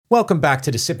Welcome back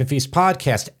to the Sip and Feast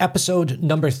podcast, episode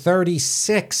number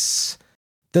 36.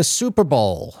 The Super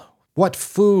Bowl. What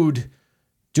food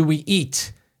do we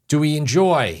eat? Do we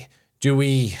enjoy? Do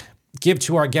we give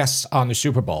to our guests on the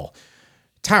Super Bowl?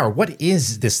 Tara, what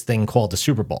is this thing called the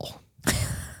Super Bowl?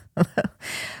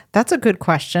 That's a good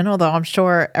question, although I'm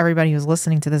sure everybody who's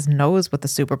listening to this knows what the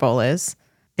Super Bowl is.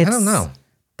 I don't know.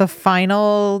 The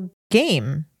final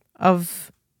game of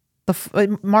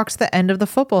it marks the end of the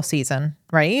football season,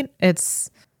 right? It's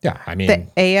the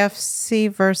AFC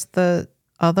versus the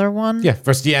other one. Yeah,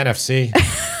 versus the NFC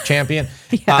champion.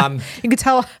 Yeah. You could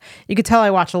tell I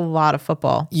watch a lot of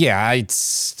football. Yeah,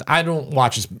 I don't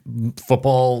watch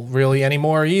football really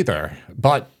anymore either.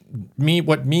 But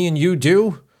what me and you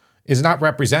do is not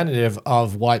representative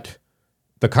of what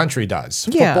the country does.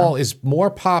 Yeah. Football is more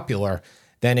popular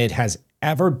than it has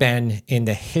ever been in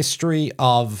the history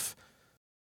of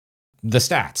the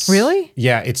stats. Really?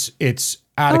 Yeah, it's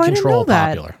out of control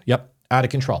popular. Yep, out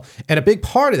of control. And a big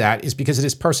part of that is because of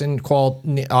this person called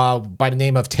by the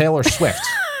name of Taylor Swift.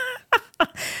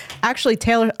 Actually,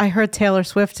 I heard Taylor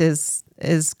Swift is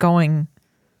going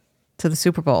to the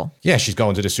Super Bowl. Yeah, she's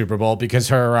going to the Super Bowl because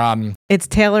her it's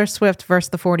Taylor Swift versus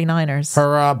the 49ers.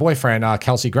 Her boyfriend,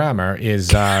 Kelsey Grammer,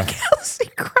 is Kelsey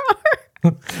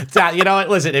Grammer. You know what?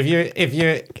 Listen, if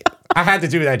you I had to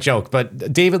do that joke,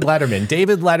 but David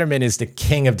Letterman is the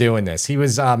king of doing this. He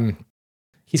was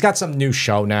he's got some new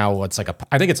show now. It's like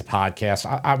I think it's a podcast.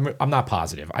 I'm not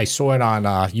positive. I saw it on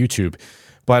YouTube,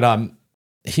 but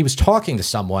he was talking to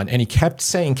someone and he kept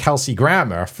saying Kelsey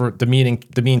Grammer for the mean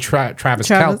Travis.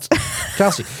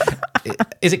 Kelsey.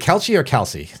 Is it Kelsey or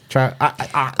Kelsey?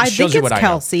 I think it's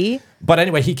Kelsey. But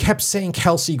anyway, he kept saying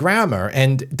Kelsey Grammer,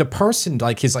 and the person,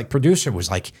 like his producer,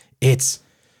 was like, "It's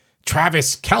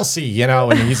Travis Kelsey," you know,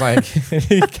 and he's like,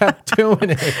 he kept doing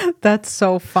it. That's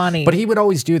so funny. But he would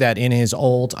always do that in his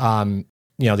old,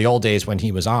 the old days when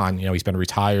he was on. You know, he's been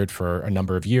retired for a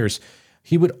number of years.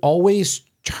 He would always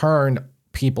turn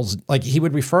he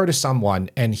would refer to someone,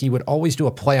 and he would always do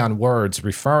a play on words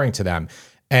referring to them,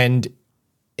 and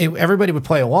everybody would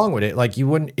play along with it. Like you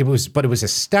wouldn't. It was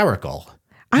hysterical.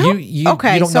 You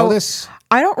don't know this?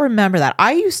 I don't remember that.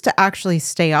 I used to actually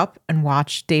stay up and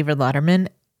watch David Letterman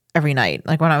every night,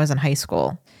 like when I was in high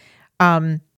school.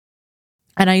 And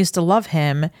I used to love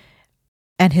him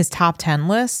and his top 10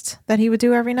 list that he would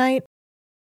do every night.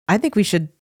 I think we should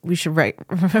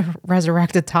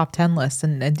resurrect a top 10 list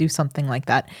and do something like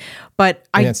that. But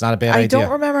it's not a bad idea. I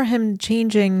don't remember him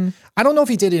changing. I don't know if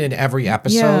he did it in every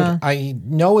episode. Yeah. I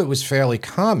know it was fairly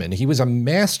common. He was a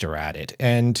master at it.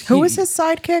 And who was his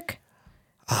sidekick?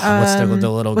 What's the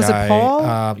little was guy? Was it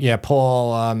Paul? Yeah,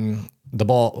 Paul. The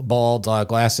bald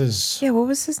glasses. Yeah, what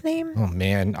was his name? Oh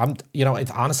man,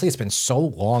 honestly, it's been so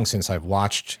long since I've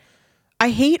watched. I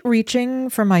hate reaching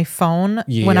for my phone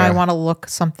when I want to look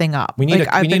something up. We need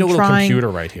a little computer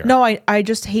right here. No, I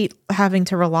just hate having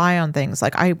to rely on things.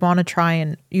 Like I want to try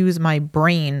and use my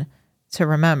brain to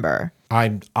remember.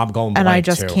 I'm going blank, and I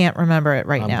just too. Can't remember it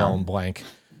now. I'm going blank.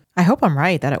 I hope I'm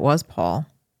right that it was Paul.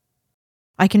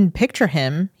 I can picture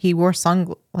him. He wore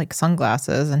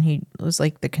sunglasses, and he was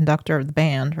like the conductor of the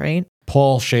band, right?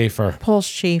 Paul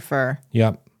Schaefer.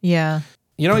 Yep. Yeah.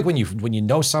 You know, like when you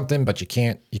know something, but you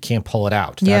can't pull it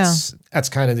out. That's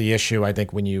kind of the issue, I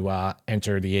think, when you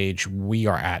enter the age we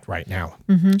are at right now.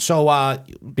 Mm-hmm. So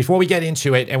before we get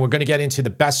into it, and we're going to get into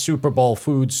the best Super Bowl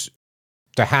foods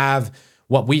to have,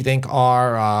 what we think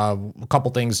are a couple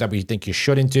things that we think you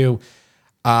shouldn't do.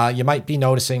 You might be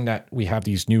noticing that we have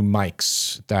these new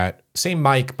mics, that same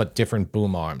mic, but different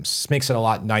boom arms. This makes it a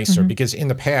lot nicer because in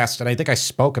the past, and I think I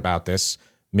spoke about this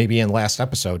maybe in last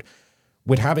episode,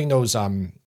 with having those,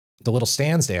 the little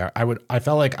stands there, I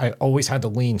felt like I always had to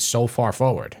lean so far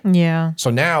forward. Yeah. So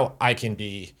now I could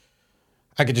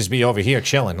just be over here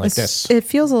chilling like this. It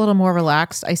feels a little more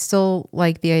relaxed. I still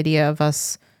like the idea of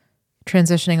us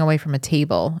transitioning away from a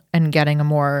table and getting a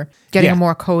more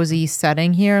cozy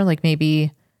setting here, like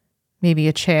maybe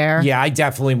a chair. Yeah, I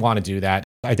definitely want to do that.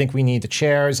 I think we need the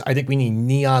chairs. I think we need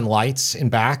neon lights in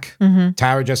back. Mm-hmm.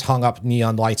 Tara just hung up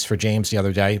neon lights for James the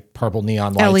other day. Purple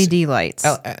neon lights. LED lights.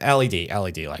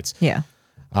 LED lights. Yeah.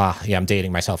 Yeah, I'm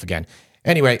dating myself again.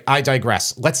 Anyway, I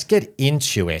digress. Let's get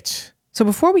into it. So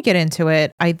before we get into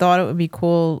it, I thought it would be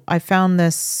cool. I found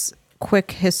this quick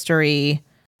history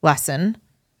lesson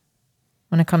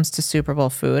when it comes to Super Bowl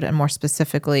food, and more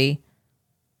specifically,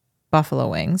 buffalo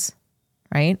wings,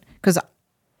 right? Because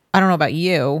I don't know about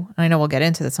you, and I know we'll get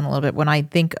into this in a little bit. When I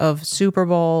think of Super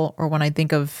Bowl, or when I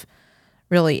think of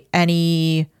really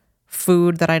any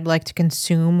food that I'd like to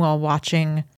consume while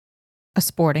watching a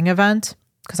sporting event,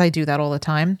 because I do that all the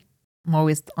time, I'm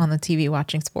always on the TV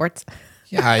watching sports.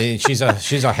 Yeah, she's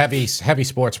a heavy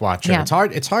sports watcher. Yeah.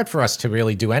 It's hard for us to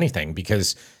really do anything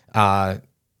because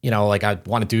like I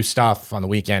want to do stuff on the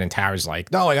weekend, and Tara's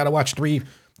like, no, I got to watch three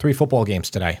football games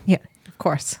today. Yeah, of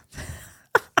course.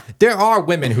 There are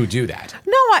women who do that.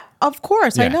 No, of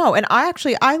course I Yeah. know, and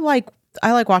I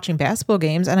like watching basketball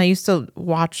games, and I used to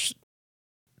watch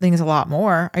things a lot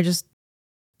more. I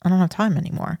don't have time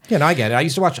anymore. Yeah, no, I get it. I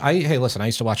used to watch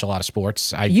a lot of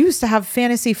sports. You used to have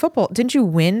fantasy football. Didn't you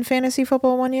win fantasy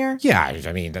football one year? Yeah,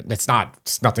 I mean, it's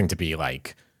nothing to be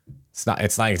like. It's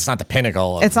not the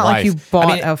pinnacle of It's not life. like you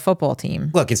bought I mean, a football team.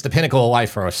 look, it's the pinnacle of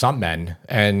life for some men.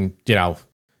 And,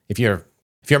 if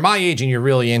you're my age and you're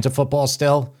really into football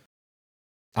still,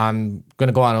 I'm going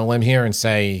to go on a limb here and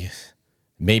say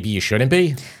maybe you shouldn't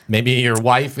be. Maybe your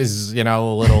wife is, a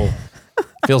little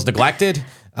feels neglected.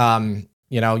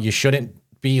 You shouldn't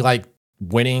be like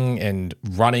winning and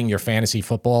running your fantasy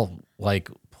football like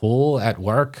pool at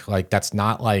work. Like that's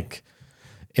not like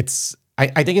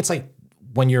I think it's like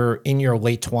when you're in your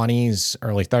late 20s,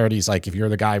 early 30s, like if you're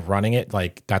the guy running it,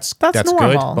 like that's good.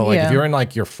 normal, But like yeah. if you're in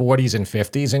like your 40s and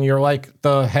 50s and you're like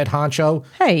the head honcho,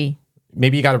 Hey,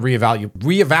 maybe you got to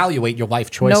reevaluate your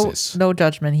life choices. no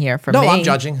judgment here from No, me. I'm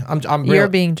judging. You're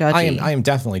being judgy. I am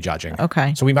definitely judging.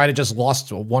 Okay. So we might have just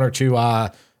lost one or two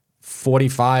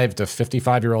 45 to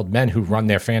 55-year-old men who run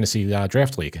their fantasy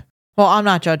draft league. Well, I'm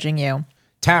not judging you.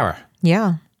 Tara,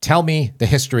 Yeah. tell me the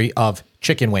history of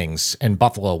chicken wings and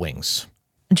buffalo wings.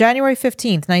 January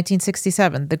 15th,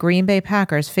 1967, the Green Bay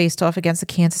Packers faced off against the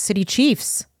Kansas City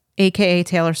Chiefs, aka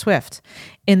Taylor Swift,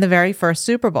 in the very first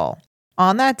Super Bowl.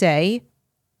 On that day,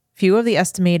 few of the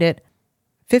estimated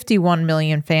 51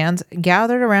 million fans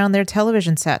gathered around their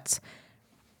television sets,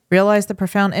 realized the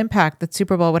profound impact that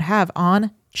Super Bowl would have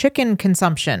on chicken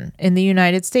consumption in the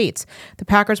United States. The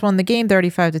Packers won the game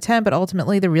 35-10, but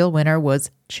ultimately the real winner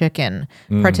was chicken,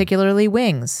 particularly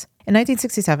wings. In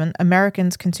 1967,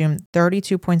 Americans consumed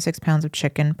 32.6 pounds of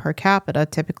chicken per capita,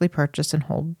 typically purchased in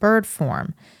whole bird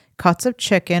form. Cuts of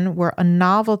chicken were a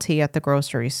novelty at the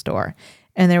grocery store,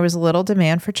 and there was little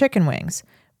demand for chicken wings.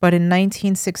 But in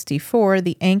 1964,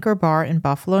 the Anchor Bar in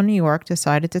Buffalo, New York,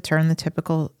 decided to turn the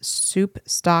typical soup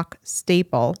stock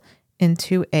staple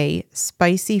into a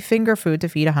spicy finger food to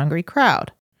feed a hungry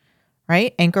crowd.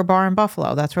 Right? Anchor Bar in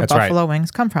Buffalo. That's where Buffalo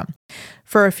wings come from.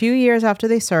 For a few years after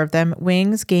they served them,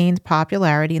 wings gained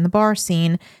popularity in the bar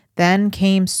scene. Then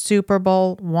came Super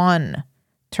Bowl I,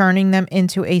 turning them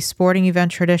into a sporting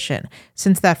event tradition.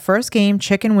 Since that first game,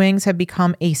 chicken wings have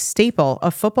become a staple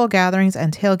of football gatherings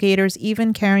and tailgaters,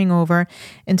 even carrying over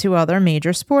into other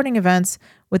major sporting events,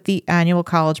 with the annual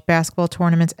college basketball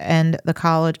tournaments and the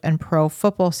college and pro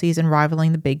football season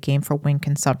rivaling the big game for wing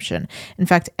consumption. In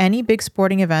fact, any big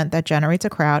sporting event that generates a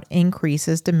crowd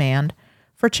increases demand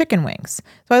for chicken wings.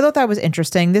 So I thought that was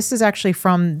interesting. This is actually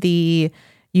from the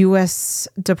U.S.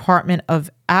 Department of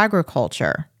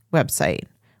Agriculture website,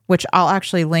 which I'll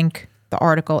actually link the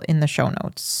article in the show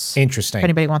notes. Interesting. If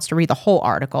anybody wants to read the whole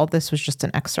article, this was just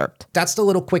an excerpt. That's the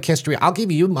little quick history. I'll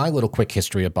give you my little quick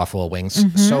history of buffalo wings.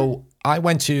 So I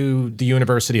went to the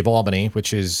University of Albany,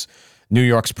 which is New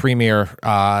York's premier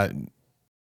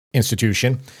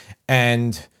institution.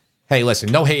 And hey,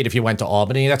 listen, no hate if you went to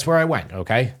Albany. That's where I went,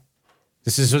 okay?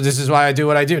 This is why I do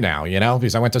what I do now,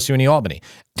 because I went to SUNY Albany.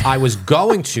 I was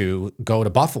going to go to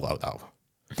Buffalo, though.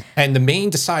 And the main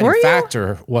deciding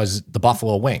factor was the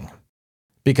buffalo wing,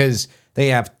 because they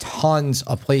have tons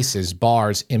of places,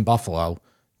 bars in Buffalo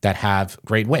that have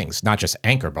great wings, not just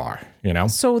Anchor Bar,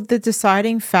 So the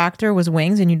deciding factor was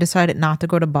wings, and you decided not to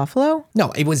go to Buffalo?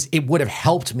 No, it would have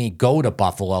helped me go to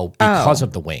Buffalo because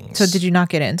of the wings. So did you not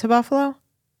get into Buffalo?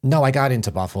 No, I got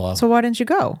into Buffalo. So why didn't you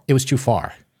go? It was too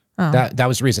far. That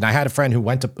was the reason. I had a friend who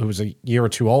was a year or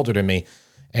two older than me,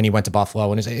 and he went to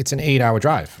Buffalo, and it's an 8-hour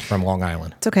drive from Long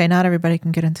Island. It's okay. Not everybody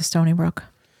can get into Stony Brook.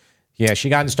 Yeah, she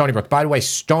got into Stony Brook. By the way,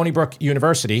 Stony Brook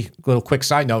University, little quick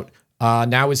side note,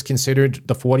 now is considered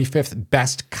the 45th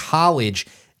best college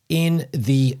in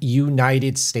the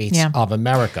United States of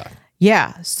America.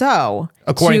 Yeah. So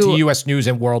according to U.S. News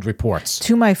and World Reports.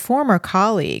 To my former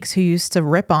colleagues who used to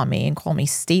rip on me and call me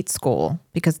state school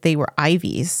because they were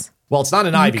Ivies. Well, it's not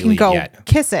an Ivy League yet. You can go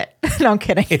kiss it. No, I'm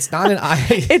kidding. It's not an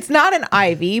Ivy. It's not an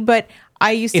Ivy, but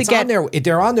I used to get...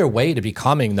 They're on their way to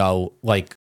becoming, though,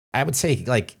 like, I would say,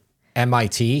 like,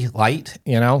 MIT light,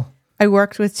 I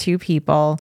worked with two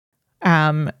people.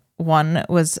 One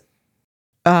was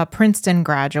a Princeton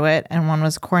graduate and one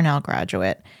was a Cornell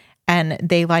graduate. And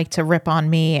they liked to rip on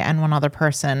me and one other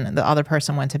person. The other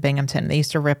person went to Binghamton. They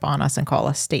used to rip on us and call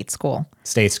us state school.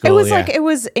 State school, It was like, it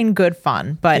was in good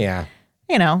fun, but,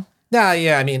 No,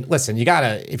 yeah. I mean, listen,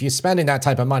 if you're spending that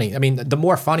type of money, I mean, the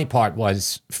more funny part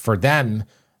was for them,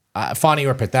 funny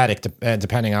or pathetic,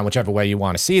 depending on whichever way you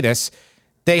want to see this,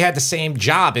 they had the same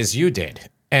job as you did.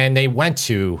 And they went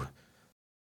to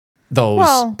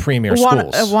those premier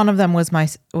schools. One of them was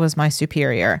my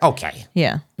superior. Okay.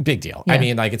 Yeah. Big deal. Yeah. I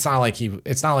mean, like, it's not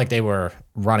like they were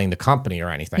running the company or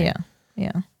anything. Yeah.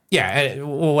 Yeah. Yeah,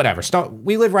 well, whatever.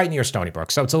 We live right near Stony Brook,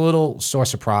 so it's a little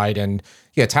source of pride. And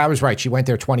yeah, Tara's right. She went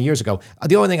there 20 years ago.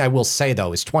 The only thing I will say,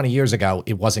 though, is 20 years ago,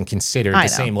 it wasn't considered the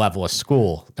same level of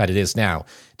school that it is now.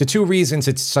 The two reasons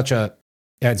it's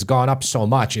gone up so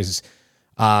much is,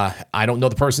 I don't know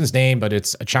the person's name, but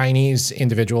it's a Chinese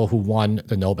individual who won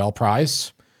the Nobel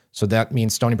Prize. So that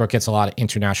means Stony Brook gets a lot of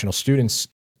international students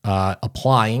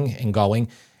applying and going.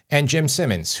 And Jim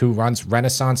Simmons, who runs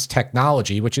Renaissance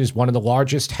Technology, which is one of the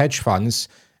largest hedge funds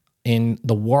in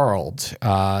the world.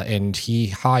 And he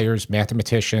hires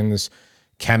mathematicians,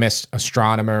 chemists,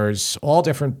 astronomers, all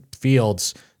different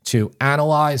fields to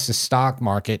analyze the stock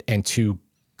market and to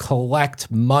collect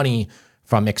money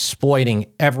from exploiting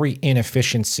every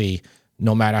inefficiency,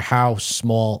 no matter how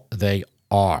small they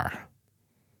are.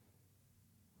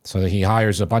 So he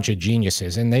hires a bunch of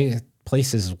geniuses, and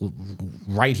place is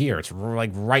right here. It's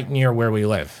like right near where we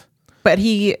live. But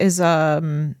he is he's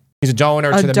a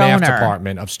donor to the math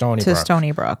department of Stony Brook. To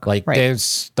Stony Brook. Like right.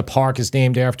 The park is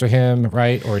named after him,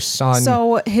 right? Or his son.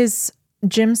 So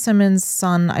Jim Simmons'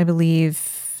 son, I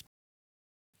believe,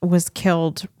 was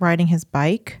killed riding his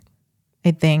bike. I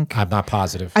think. I'm not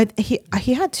positive.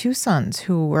 He had two sons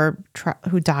who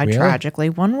died Really?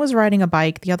 tragically. One was riding a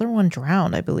bike. The other one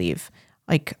drowned, I believe,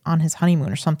 like on his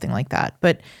honeymoon or something like that.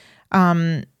 But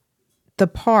the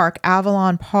park,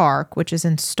 Avalon Park, which is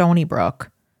in Stony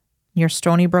Brook, near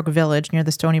Stony Brook Village, near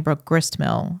the Stony Brook Grist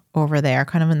Mill over there,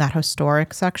 kind of in that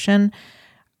historic section.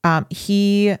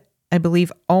 He, I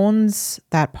believe, owns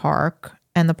that park,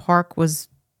 and the park was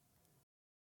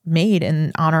made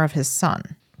in honor of his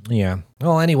son. Yeah.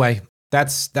 Well, anyway,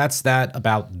 that's that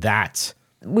about that.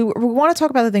 We want to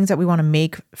talk about the things that we want to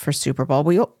make for Super Bowl.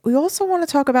 We also want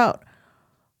to talk about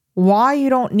why you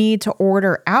don't need to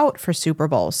order out for Super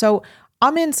Bowl. So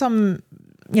I'm in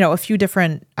a few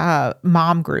different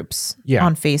mom groups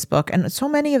on Facebook, and so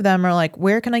many of them are like,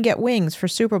 where can I get wings for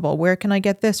Super Bowl? Where can I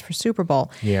get this for Super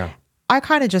Bowl? Yeah. I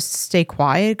kind of just stay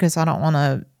quiet because I don't want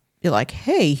to be like,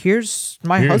 hey, here's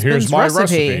my husband's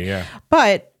recipe. Yeah.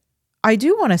 But I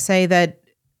do want to say that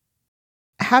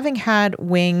having had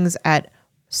wings at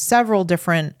several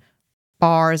different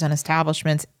bars and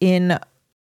establishments in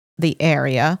the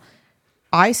area,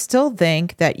 I still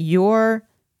think that your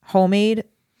homemade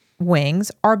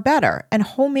wings are better. And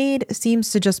homemade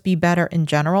seems to just be better in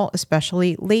general,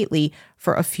 especially lately,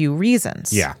 for a few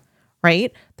reasons. Yeah.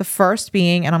 Right? The first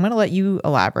being, and I'm going to let you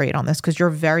elaborate on this because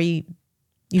you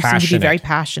seem to be very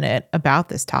passionate about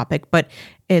this topic, but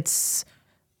it's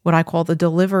what I call the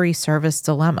delivery service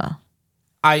dilemma.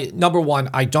 Number one,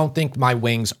 I don't think my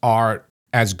wings are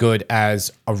as good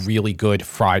as a really good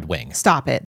fried wing. Stop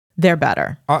it. They're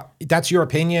better. That's your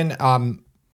opinion.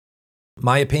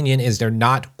 My opinion is they're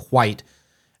not quite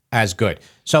as good.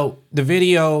 So the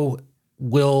video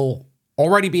will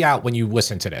already be out when you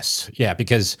listen to this. Yeah,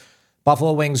 because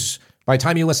Buffalo Wings, by the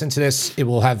time you listen to this, it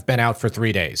will have been out for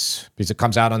 3 days. Because it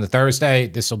comes out on the Thursday.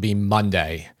 This will be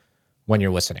Monday when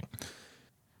you're listening.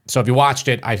 So if you watched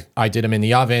it, I did them in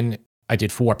the oven. I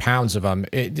did 4 pounds of them.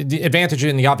 The advantage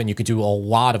in the oven, you could do a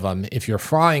lot of them. If you're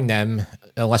frying them,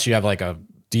 unless you have like a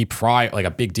deep fry, like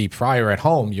a big deep fryer at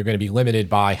home, you're going to be limited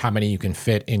by how many you can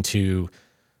fit into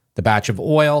the batch of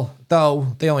oil, though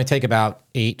they only take about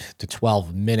 8 to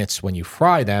 12 minutes when you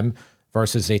fry them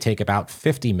versus they take about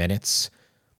 50 minutes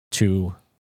to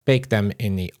bake them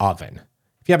in the oven.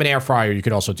 If you have an air fryer, you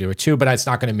could also do it too, but it's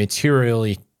not going to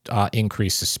materially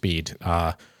increase the speed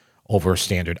over a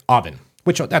standard oven,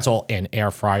 which that's all an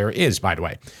air fryer is, by the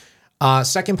way.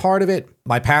 Second part of it,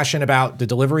 my passion about the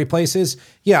delivery places.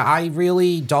 Yeah, I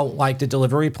really don't like the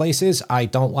delivery places. I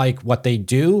don't like what they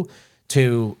do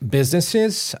to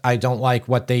businesses. I don't like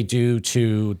what they do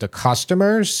to the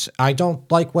customers. I don't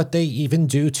like what they even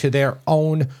do to their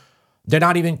own.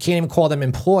 Can't even call them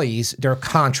employees. They're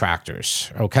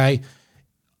contractors, okay?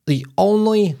 The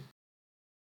only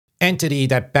entity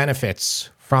that benefits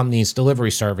from these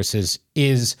delivery services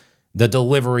is the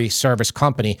delivery service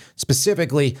company.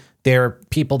 Specifically, they're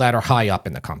people that are high up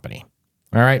in the company.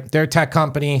 All right. They're a tech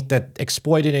company that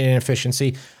exploited an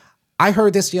inefficiency. I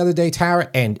heard this the other day, Tara,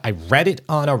 and I read it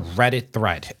on a Reddit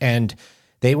thread. And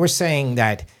they were saying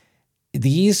that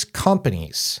these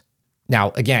companies,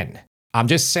 now, again, I'm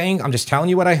just telling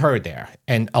you what I heard there.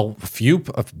 And a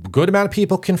good amount of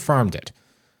people confirmed it.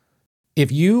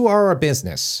 if you are a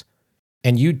business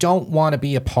and you don't want to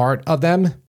be a part of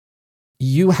them,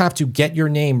 you have to get your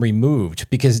name removed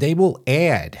because they will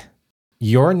add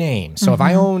your name. So if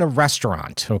I own a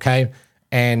restaurant, okay,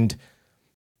 and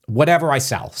whatever I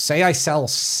sell, say I sell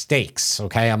steaks,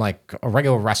 okay, I'm like a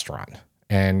regular restaurant,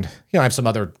 and I have some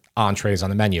other entrees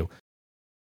on the menu.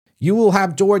 You will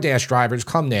have DoorDash drivers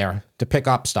come there to pick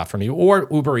up stuff from you, or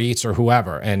Uber Eats or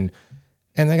whoever, and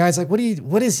the guy's like, what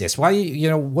is this? Why,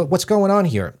 what's going on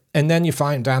here? And then you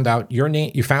found out your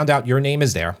name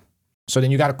is there. So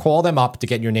then you got to call them up to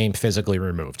get your name physically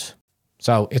removed.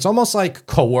 So it's almost like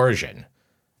coercion.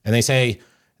 And they say,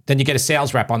 then you get a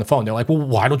sales rep on the phone. They're like, well,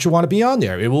 why don't you want to be on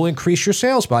there? It will increase your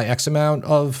sales by X amount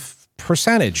of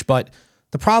percentage. But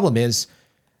the problem is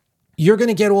you're going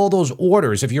to get all those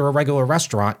orders. If you're a regular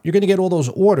restaurant, you're going to get all those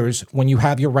orders when you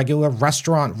have your regular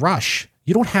restaurant rush.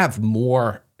 You don't have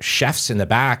more chefs in the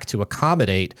back to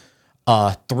accommodate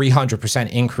a 300%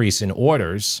 increase in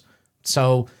orders.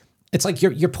 So it's like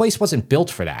your place wasn't built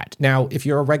for that. Now, if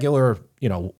you're a regular,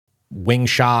 wing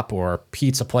shop or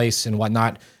pizza place and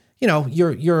whatnot,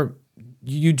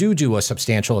 you do a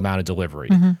substantial amount of delivery,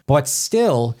 but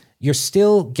still, you're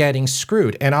still getting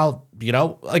screwed. And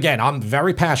I'm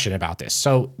very passionate about this.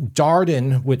 So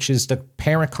Darden, which is the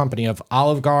parent company of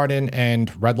Olive Garden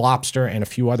and Red Lobster and a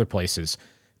few other places,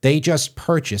 they just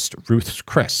purchased Ruth's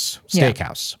Chris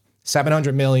Steakhouse,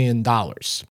 $700 million.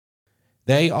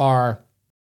 They are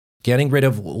getting rid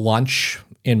of lunch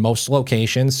in most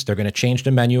locations. They're going to change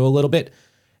the menu a little bit.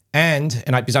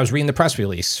 Because I was reading the press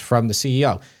release from the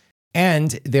CEO, and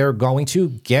they're going to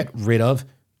get rid of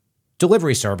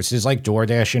delivery services like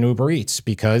DoorDash and Uber Eats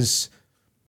because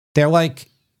they're like,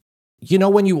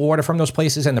 when you order from those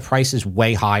places and the price is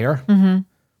way higher,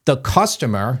 the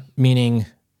customer, meaning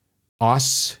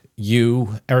us,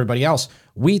 you, everybody else,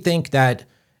 we think that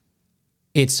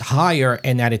it's higher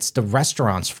and that it's the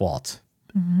restaurant's fault.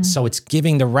 So it's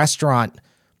giving the restaurant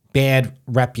bad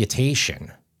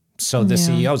reputation. So the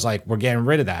CEO's like, we're getting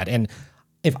rid of that. And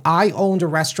if I owned a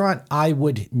restaurant, I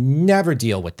would never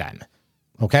deal with them.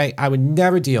 Okay? I would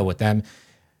never deal with them.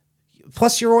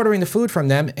 Plus, you're ordering the food from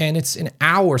them, and it's an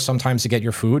hour sometimes to get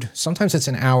your food. Sometimes it's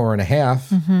an hour and a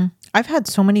half. I've had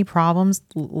so many problems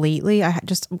lately.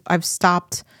 I've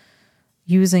stopped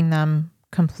using them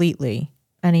completely,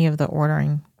 any of the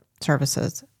ordering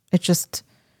services. It's just,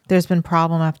 there's been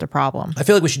problem after problem. I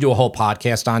feel like we should do a whole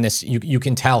podcast on this. You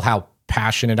can tell how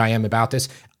passionate I am about this.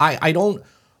 I don't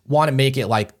want to make it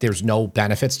like there's no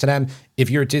benefits to them. If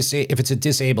it's a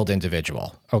disabled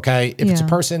individual, okay? If it's a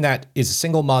person that is a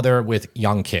single mother with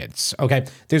young kids, okay?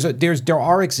 There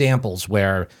are examples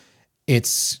where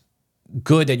it's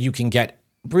good that you can get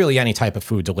really any type of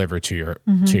food delivered to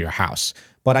your house.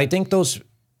 But I think those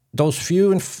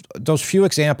few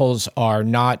examples are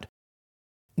not,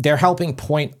 they're helping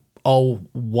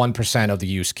 0.01% of the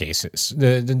use cases.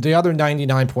 The other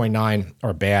 99.9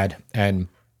 are bad. And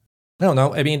I don't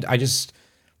know. I mean,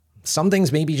 some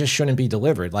things maybe just shouldn't be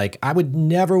delivered. Like, I would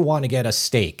never want to get a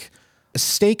steak. A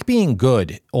steak being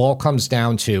good all comes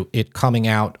down to it coming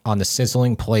out on the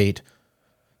sizzling plate,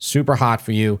 super hot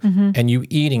for you, and you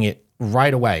eating it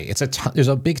right away. There's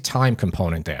a big time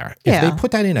component there. If they put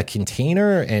that in a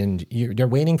container and they're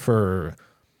waiting for,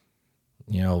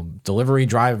 delivery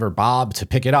driver Bob to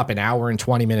pick it up an hour and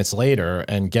 20 minutes later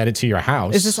and get it to your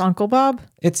house. Is this Uncle Bob?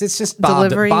 It's just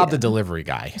Bob, Bob the delivery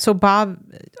guy. So Bob,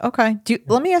 okay.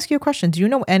 Let me ask you a question. Do you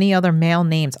know any other male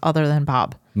names other than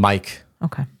Bob? Mike.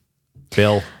 Okay.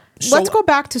 Bill. Let's go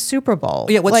back to Super Bowl.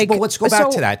 Yeah, let's go back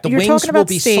to that. The wings will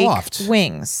be soft.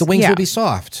 Wings. The wings will be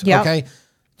soft. Yep. Okay.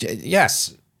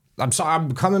 Yes. I'm sorry.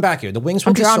 I'm coming back here. The wings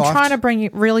will be soft. I'm trying to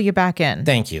reel you back in.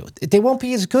 Thank you. They won't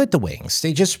be as good, the wings.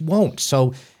 They just won't.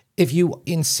 So if you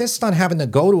insist on having to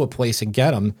go to a place and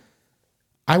get them,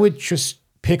 I would just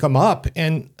pick them up.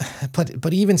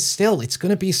 But even still, it's going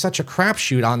to be such a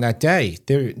crapshoot on that day.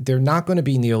 They're not going to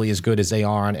be nearly as good as they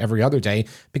are on every other day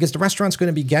because the restaurant's going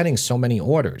to be getting so many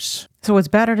orders. So it's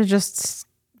better to just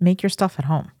make your stuff at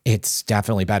home. It's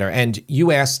definitely better. And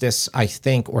you asked this, I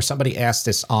think, or somebody asked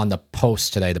this on the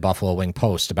post today, the Buffalo Wing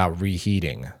Post, about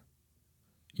reheating.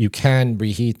 You can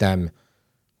reheat them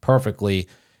perfectly.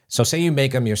 So say you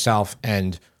make them yourself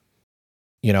and,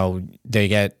 they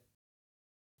get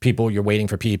people, you're waiting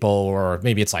for people, or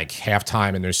maybe it's like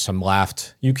halftime and there's some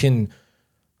left. You can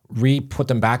put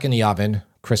them back in the oven,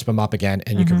 crisp them up again,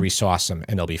 and you can resauce them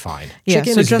and they'll be fine. Yeah,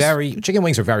 chicken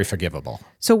wings are very forgivable.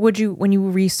 So when you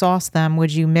resauce them,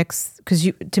 would you mix,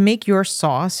 to make your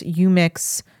sauce, you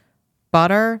mix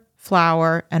butter,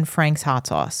 flour, and Frank's hot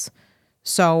sauce.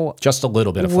 So just a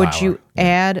little bit of flour. Would you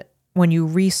add, when you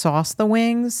resauce the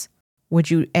wings, would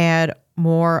you add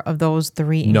more of those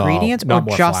three No, ingredients, not or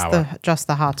more just flour.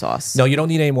 the hot sauce? No, you don't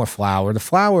need any more flour.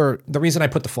 The reason I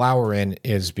put the flour in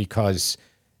is because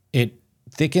it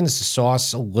thickens the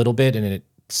sauce a little bit and it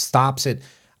stops it.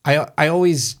 My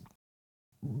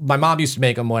mom used to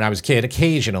make them when I was a kid,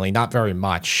 occasionally, not very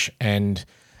much. And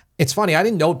it's funny, I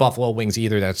didn't know buffalo wings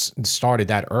either that started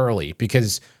that early,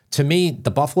 because to me,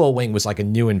 the buffalo wing was like a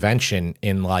new invention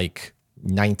in like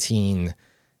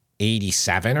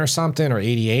 1987 or something, or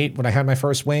 88 when I had my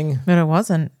first wing. But it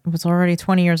wasn't. It was already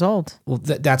 20 years old. Well,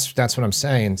 that's what I'm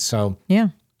saying. So, Yeah.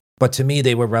 but to me,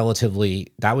 they were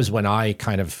that was when I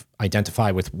kind of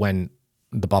identify with when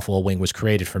the buffalo wing was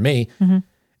created for me. Mm-hmm.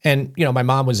 And, my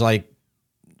mom was like,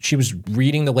 she was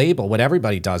reading the label, what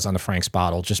everybody does on the Frank's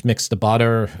bottle, just mix the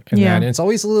butter and Yeah. that. And it's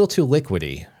always a little too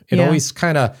liquidy. It Yeah. always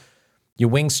kind of, your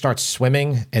wings start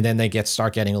swimming and then they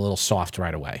start getting a little soft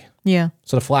right away. Yeah.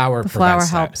 So the flour Flour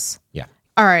prevents that. helps. Yeah.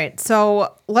 All right.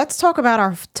 So let's talk about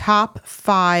our top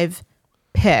 5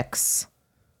 picks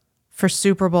for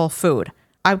Super Bowl food.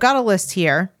 I've got a list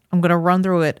here. I'm going to run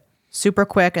through it super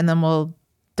quick and then we'll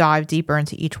dive deeper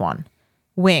into each one.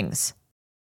 Wings,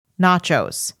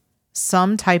 nachos,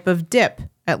 some type of dip,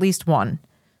 at least one,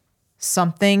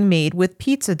 something made with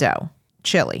pizza dough,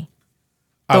 chili.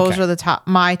 Those Okay. are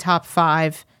my top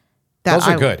 5 that Those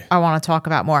are good. I want to talk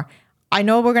about more. I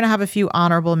know we're going to have a few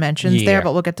honorable mentions there, Yeah.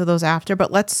 but we'll get to those after.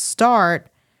 But let's start,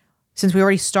 since we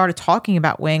already started talking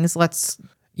about wings, let's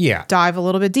Yeah. dive a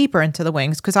little bit deeper into the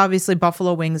wings, because obviously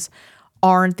buffalo wings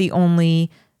aren't the only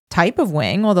type of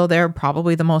wing, although they're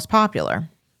probably the most popular.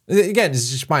 Again, this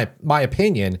is just my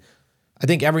opinion. I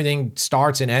think everything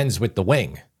starts and ends with the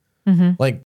wing. Mm-hmm.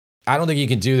 Like, I don't think you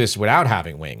can do this without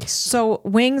having wings. So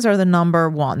wings are the number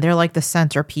one. They're like the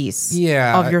centerpiece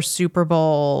Yeah. of your Super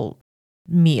Bowl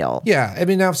meal. Yeah, I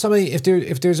mean, now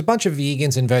if there's a bunch of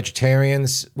vegans and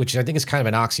vegetarians, which I think is kind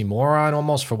of an oxymoron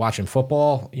almost for watching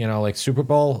football, like Super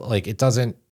Bowl, like it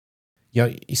doesn't,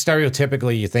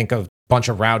 stereotypically you think of a bunch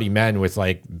of rowdy men with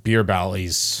like beer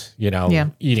bellies, Yeah.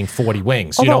 eating 40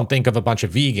 wings. You Although- don't think of a bunch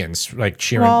of vegans like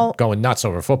cheering, going nuts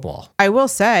over football. I will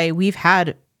say we've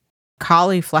had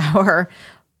cauliflower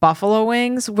buffalo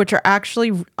wings, which are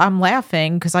actually, I'm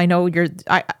laughing because I know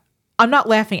I'm not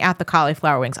laughing at the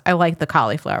cauliflower wings. I like the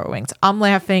cauliflower wings. I'm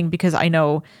laughing because I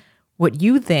know what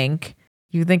you think.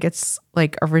 You think it's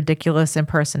like a ridiculous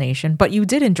impersonation, but you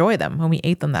did enjoy them when we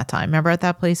ate them that time. Remember at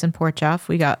that place in Port Jeff?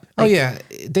 We got Oh yeah,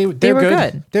 they're were good.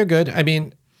 good. They're good. I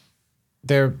mean,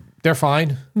 they're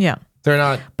fine. yeah. They're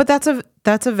not. But that's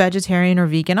a vegetarian or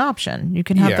vegan option. You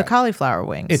can have Yeah. the cauliflower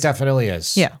wings. It definitely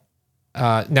is. Yeah.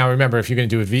 Now remember, if you're going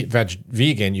to do a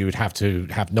vegan, you would have to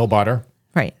have no butter.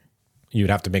 Right. You'd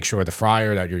have to make sure the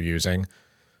fryer that you're using.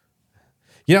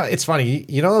 It's funny.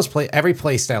 Every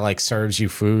place that like serves you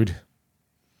food.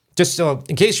 Just so,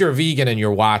 in case you're a vegan and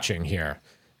you're watching here,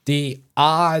 the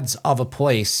odds of a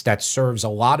place that serves a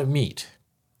lot of meat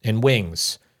and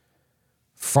wings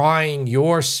frying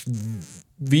your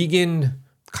vegan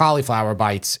cauliflower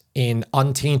bites in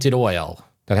untainted oil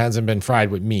that hasn't been fried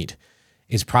with meat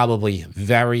is probably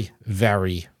very,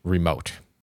 very remote.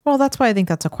 Well, that's why I think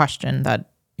that's a question that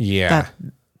Yeah.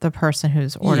 the person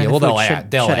who's ordering well, the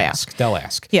food they'll should ask. ask. They'll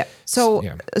ask. Yeah. So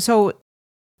Yeah. so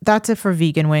that's it for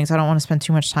vegan wings. I don't want to spend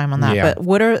too much time on that. Yeah. But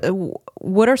what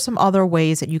are some other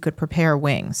ways that you could prepare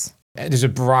wings? There's a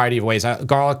variety of ways.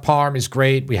 Garlic parm is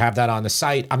great. We have that on the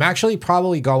site. I'm actually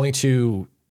probably going to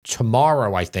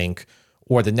tomorrow, I think,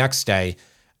 or the next day,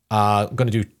 going to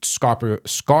do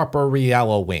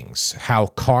Scarpariello wings, how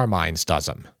Carmine's does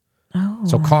them. Oh.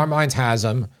 So Carmine's has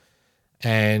them.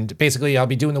 And basically, I'll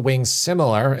be doing the wings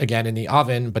similar, again, in the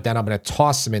oven, but then I'm going to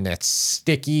toss them in that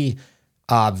sticky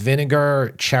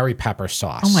vinegar cherry pepper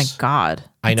sauce. Oh my God.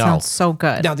 I That know. sounds so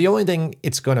good. Now, the only thing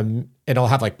it'll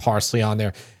have like parsley on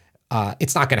there.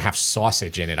 It's not going to have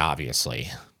sausage in it, obviously.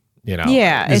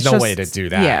 Yeah, There's it's no way just- to do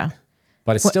that. yeah.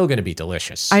 But it's still going to be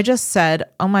delicious. I just said,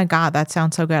 oh my God, that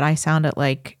sounds so good. I sounded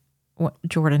like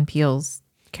Jordan Peele's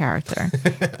character.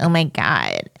 Oh my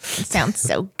God, it sounds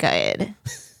so good.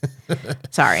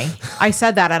 Sorry. I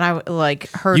said that and I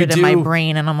like heard You it in my do-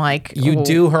 brain and I'm like, You oh.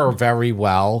 do her very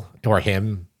well, or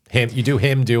him. You do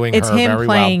him doing It's her him very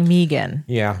playing well. Megan.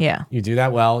 Yeah. Yeah. You do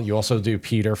that well. You also do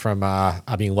Peter from,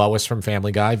 Lois from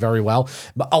Family Guy very well.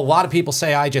 But a lot of people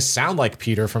say I just sound like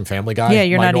Peter from Family Guy. Yeah,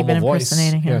 you're my not even normal voice.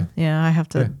 impersonating him. Yeah, I have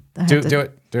to. I have Do to-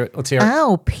 it. Do it. Let's hear it.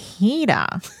 Oh, Peter.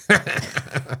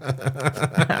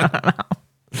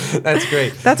 That's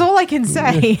great. That's all I can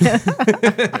say.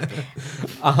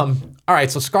 All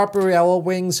right, so Scarpariello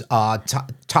wings,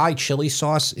 Thai chili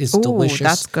sauce is Ooh, delicious.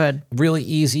 that's good. Really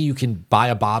easy. You can buy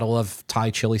a bottle of Thai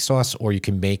chili sauce or you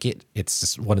can make it. It's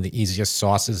just one of the easiest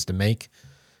sauces to make.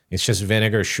 It's just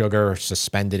vinegar, sugar,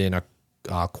 suspended in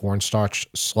a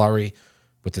cornstarch slurry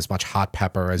with as much hot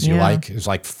pepper as you like. There's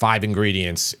like 5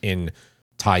 ingredients in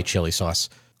Thai chili sauce.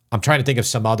 I'm trying to think of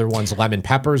some other ones. Lemon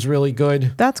pepper is really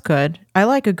good. That's good. I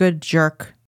like a good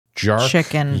jerk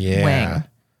chicken wing.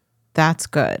 That's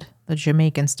good. The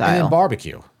Jamaican style. And then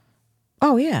barbecue.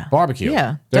 Oh, yeah. Barbecue.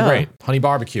 Yeah. They're great. Honey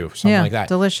barbecue, something like that.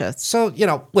 Delicious. So,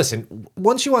 listen,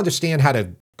 once you understand how to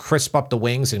crisp up the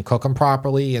wings and cook them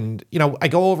properly, and, I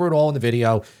go over it all in the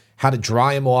video, how to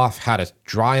dry them off, how to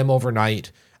dry them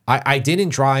overnight. I didn't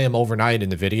dry them overnight in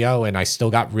the video, and I still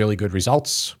got really good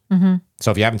results. Mm-hmm. So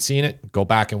if you haven't seen it, go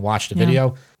back and watch the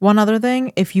video. One other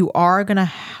thing, if you are going to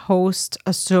host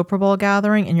a Super Bowl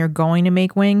gathering and you're going to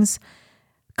make wings,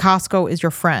 Costco is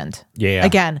your friend. Yeah.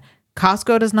 Again,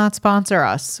 Costco does not sponsor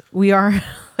us. We are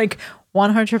like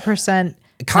 100%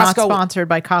 not sponsored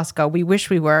by Costco. We wish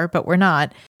we were, but we're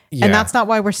not. Yeah. And that's not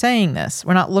why we're saying this.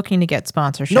 We're not looking to get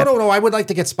sponsorship. No. I would like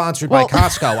to get sponsored by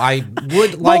Costco. I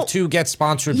would like to get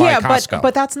sponsored by Costco.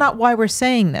 But that's not why we're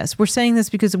saying this. We're saying this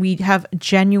because we have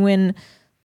genuine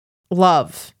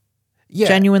love. Yeah.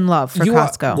 Genuine love for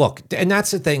Costco. Look, and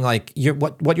that's the thing. Like,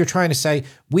 what you're trying to say,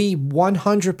 we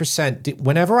 100%,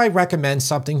 whenever I recommend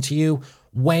something to you,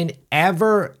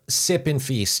 whenever Sip and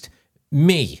Feast,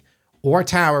 me or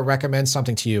Tara recommends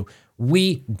something to you,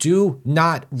 we do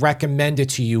not recommend it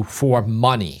to you for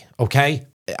money, okay?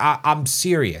 I'm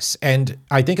serious. And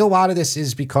I think a lot of this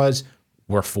is because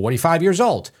we're 45 years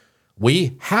old.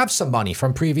 We have some money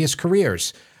from previous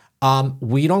careers.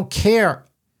 We don't care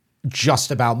just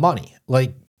about money.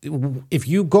 Like, if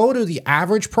you go to the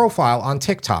average profile on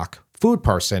TikTok, food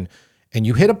person, and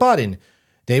you hit a button,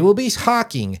 they will be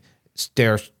hawking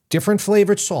their different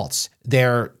flavored salts,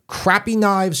 their crappy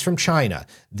knives from China,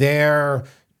 their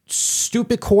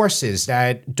stupid courses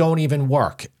that don't even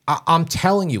work. I'm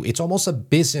telling you, it's almost a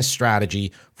business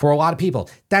strategy for a lot of people.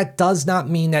 That does not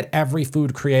mean that every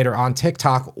food creator on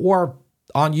TikTok or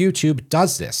on YouTube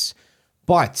does this.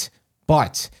 But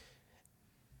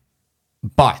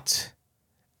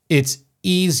it's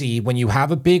easy when you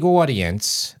have a big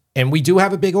audience, and we do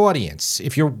have a big audience.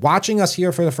 If you're watching us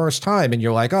here for the first time and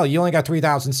you're like, oh, you only got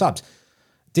 3,000 subs.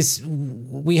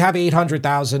 We have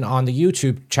 800,000 on the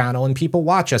YouTube channel and people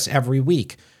watch us every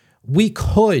week. We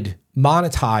could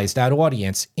monetize that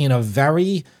audience in a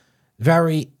very,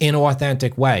 very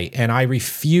inauthentic way. And I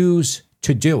refuse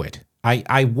to do it.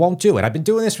 I won't do it. I've been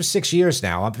doing this for 6 years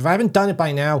now. If I haven't done it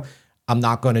by now, I'm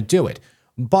not going to do it.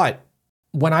 But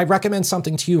when I recommend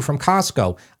something to you from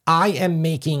Costco, I am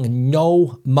making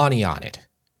no money on it.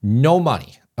 No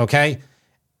money. Okay.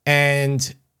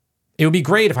 And it would be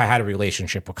great if I had a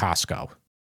relationship with Costco,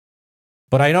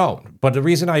 but I don't. But the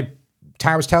reason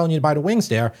Tara's telling you to buy the wings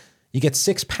there, you get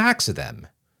 6 packs of them.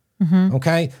 Mm-hmm.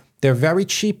 Okay. They're very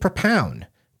cheap per pound.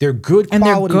 They're good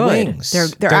quality wings.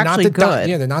 They're actually good.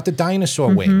 They're not the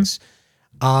dinosaur wings.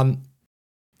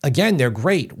 Again, they're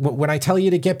great. When I tell you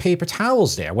to get paper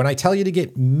towels there, when I tell you to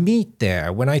get meat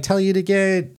there, when I tell you to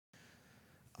get,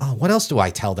 what else do I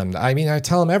tell them? I mean, I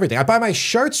tell them everything. I buy my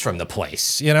shirts from the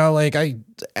place,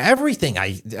 everything.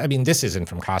 I mean, this isn't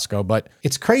from Costco, but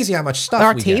it's crazy how much stuff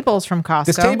Our table's from Costco.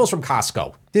 This table's from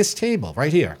Costco. This table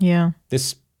right here. Yeah.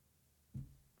 This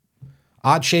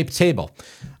odd-shaped table.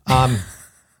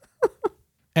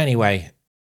 Anyway,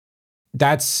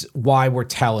 that's why we're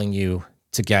telling you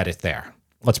to get it there.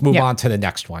 Let's move on to the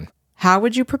next one. How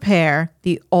would you prepare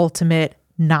the ultimate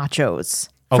nachos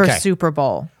for Super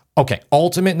Bowl? Okay,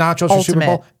 ultimate nachos for Super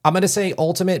Bowl. I'm going to say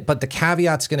ultimate, but the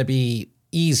caveat's going to be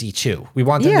easy too. We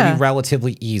want them to be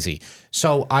relatively easy.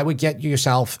 So I would get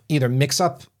yourself either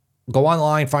go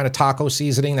online, find a taco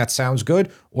seasoning that sounds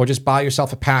good, or just buy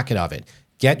yourself a packet of it.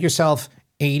 Get yourself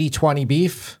 80-20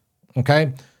 beef,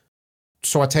 okay?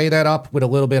 Saute that up with a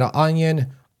little bit of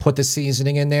onion, put the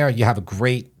seasoning in there. You have a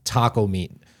great taco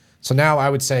meat. So now I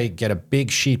would say get a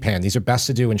big sheet pan. These are best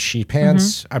to do in sheet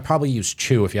pans. I probably use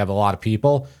 2 if you have a lot of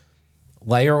people.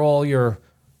 Layer all your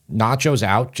nachos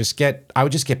out. I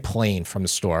would just get plain from the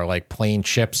store, like plain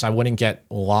chips. I wouldn't get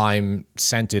lime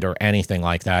scented or anything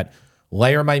like that.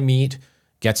 Layer my meat,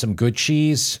 get some good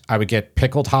cheese. I would get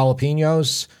pickled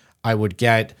jalapenos. I would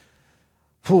get,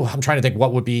 I'm trying to think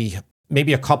what would be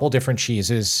maybe a couple different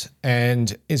cheeses.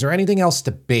 And is there anything else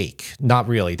to bake? Not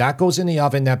really. That goes in the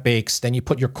oven, that bakes. Then you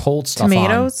put your cold stuff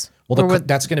Tomatoes? on. Well,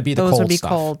 that's going to be the cold stuff. Those would be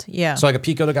cold, yeah. So like a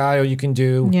pico de gallo you can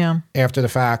do after the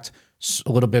fact.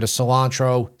 A little bit of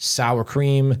cilantro, sour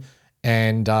cream,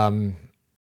 and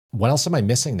what else am I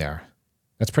missing there?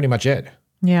 That's pretty much it.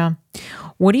 Yeah.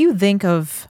 What do you think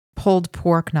of pulled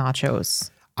pork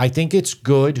nachos? I think it's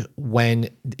good when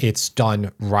it's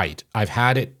done right. I've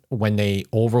had it when they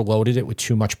overloaded it with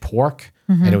too much pork,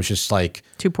 and it was just like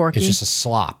Too porky? it's just a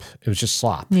slop. It was just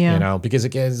slop, Yeah. because it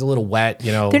gets a little wet,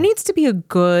 There needs to be a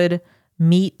good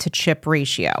meat to chip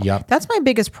ratio. Yep. That's my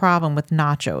biggest problem with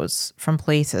nachos from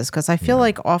places, because I feel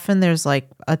like often there's like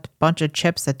a bunch of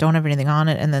chips that don't have anything on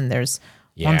it, and then there's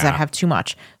ones that Yeah. have too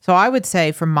much. So I would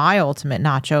say for my ultimate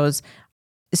nachos,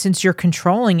 since you're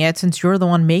controlling it, since you're the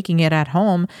one making it at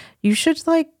home, you should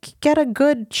like get a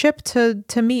good chip to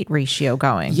meat ratio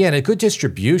going. Yeah, and a good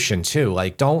distribution too.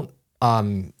 Like don't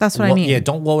That's what I mean. Yeah,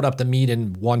 don't load up the meat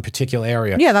in one particular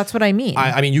area. Yeah, that's what I mean.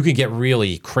 I mean, you can get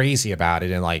really crazy about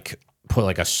it and like put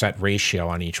like a set ratio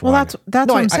on each well, one. that's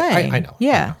No, what I'm saying. I know.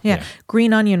 Yeah, yeah.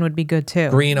 Green onion would be good too.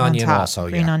 Green on onion top. also.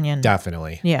 Green yeah, onion.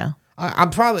 definitely. Yeah.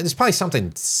 There's probably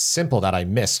something simple that I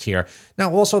missed here.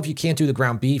 Now, also, if you can't do the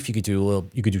ground beef, you could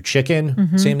do chicken.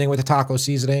 Mm-hmm. Same thing with the taco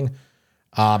seasoning.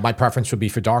 My preference would be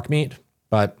for dark meat,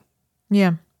 but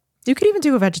Yeah. You could even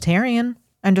do a vegetarian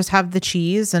and just have the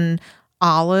cheese and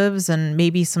olives and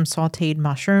maybe some sauteed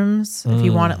mushrooms if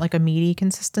you want it like a meaty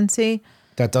consistency.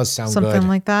 that does sound Something good.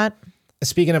 like that.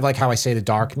 Speaking of like how I say the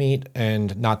dark meat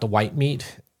and not the white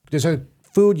meat, there's a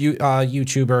food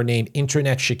YouTuber named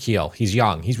Internet Shaquille. He's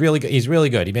young. He's really good. He's really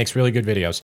good. He makes really good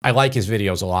videos. I like his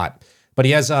videos a lot. But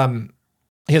he has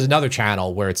another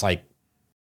channel where it's like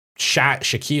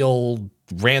Shaquille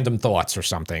random thoughts or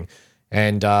something,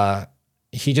 and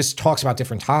he just talks about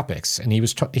different topics. And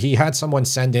he had someone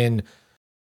send in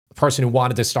a person who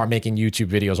wanted to start making YouTube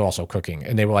videos also cooking,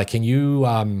 and they were like, can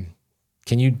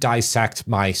you dissect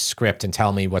my script and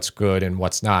tell me what's good and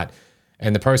what's not?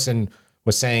 And the person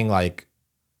was saying like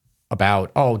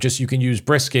about, just you can use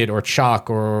brisket or chuck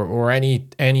or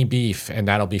any beef and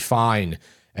that'll be fine.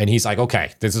 And he's like,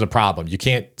 okay, this is a problem. You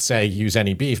can't say use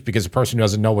any beef because the person who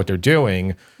doesn't know what they're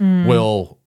doing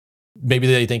will, maybe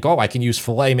they think, I can use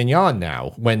filet mignon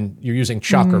now when you're using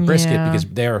chuck or brisket because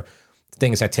they're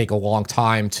things that take a long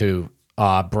time to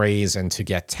braise and to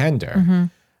get tender.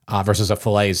 Versus a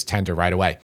filet is tender right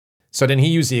away. So then he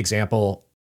used the example,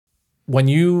 when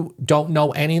you don't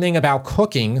know anything about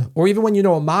cooking, or even when you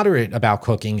know a moderate about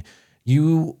cooking,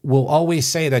 you will always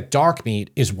say that dark meat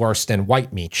is worse than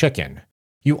white meat, chicken.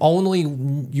 You only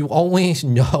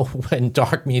know when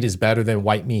dark meat is better than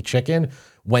white meat chicken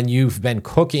when you've been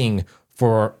cooking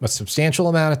for a substantial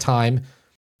amount of time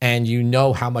and you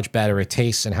know how much better it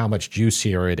tastes and how much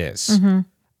juicier it is.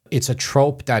 It's a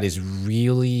trope that is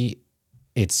really...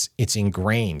 It's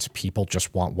ingrained. People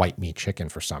just want white meat chicken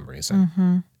for some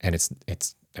reason, and it's.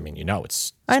 I mean,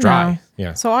 it's dry. Know.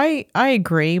 Yeah. So I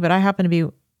agree, but I happen to be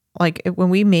like when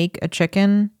we make a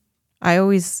chicken, I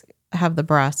always have the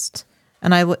breast,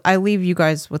 and I leave you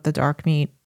guys with the dark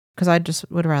meat because I just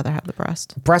would rather have the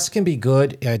breast. Breasts can be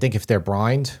good. I think if they're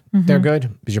brined, they're good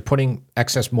because you're putting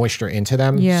excess moisture into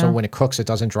them. Yeah. So when it cooks, it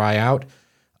doesn't dry out.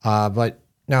 But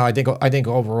no, I think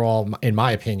overall, in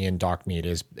my opinion, dark meat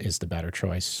is the better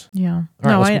choice. Yeah.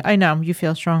 right, No, let's I know you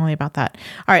feel strongly about that.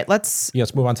 All right, let's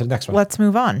move on to the next one. Let's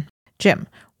move on. Jim,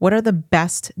 what are the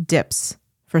best dips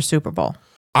for Super Bowl?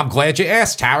 I'm glad you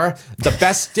asked, Tara. The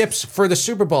best dips for the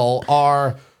Super Bowl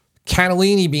are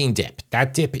cannellini bean dip.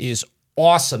 That dip is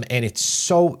awesome, and it's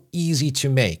so easy to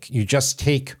make. You just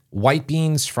take white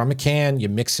beans from a can, you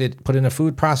mix it, put it in a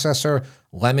food processor,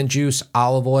 lemon juice,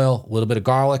 olive oil, a little bit of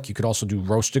garlic. You could also do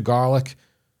roasted garlic.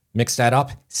 Mix that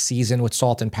up, season with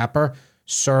salt and pepper,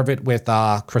 serve it with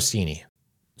crostini.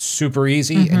 Super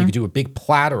easy, and you can do a big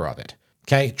platter of it.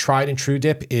 Okay, tried and true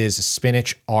dip is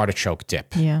spinach artichoke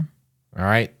dip. Yeah. All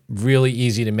right, really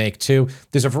easy to make too.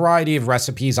 There's a variety of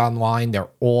recipes online. They're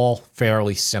all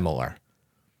fairly similar.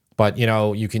 But,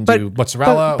 you can do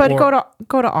mozzarella. But or,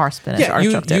 go to our spinach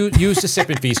artichoke dip. you use the Sip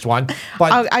and Feast one.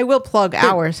 But I will plug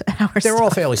ours. they're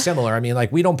all fairly similar. I mean,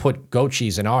 like we don't put goat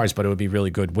cheese in ours, but it would be really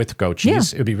good with goat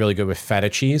cheese. It would be really good with feta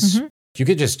cheese. You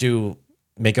could just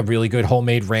make a really good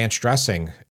homemade ranch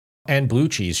dressing and blue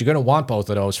cheese. You're going to want both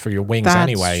of those for your wings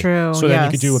anyway. True. So then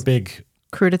you could do a big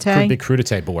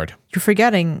crudité board. You're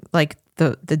forgetting like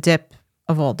the dip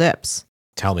of all dips.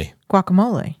 Tell me.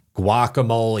 Guacamole.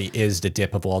 Guacamole is the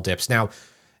dip of all dips. Now,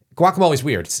 guacamole is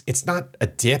weird. It's not a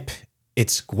dip.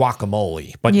 It's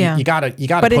guacamole, but you gotta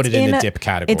put it in the dip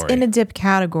category. It's in a dip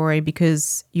category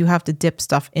because you have to dip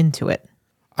stuff into it.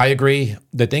 I agree.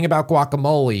 The thing about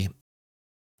guacamole,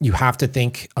 you have to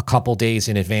think a couple days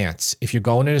in advance. If you're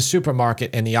going to the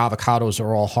supermarket and the avocados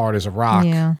are all hard as a rock,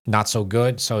 not so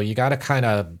good. So you got to kind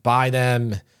of buy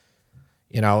them.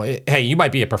 Hey, you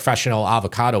might be a professional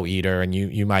avocado eater and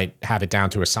you might have it down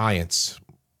to a science,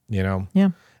 Yeah.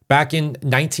 Back in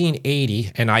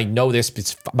 1980, and I know this,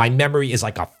 my memory is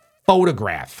like a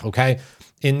photograph, okay?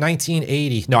 In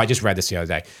 1980, no, I just read this the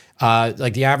other day.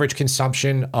 Like the average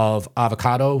consumption of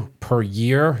avocado per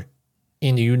year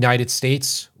in the United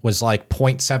States was like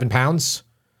 0.7 pounds.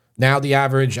 Now the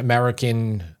average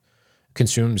American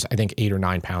consumes, I think, 8 or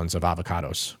 9 pounds of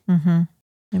avocados.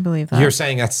 I believe that. You're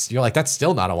saying you're like, that's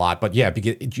still not a lot, but yeah,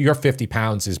 because your 50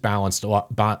 pounds is balanced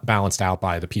out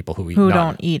by the people who eat Who none.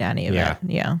 don't eat any of it.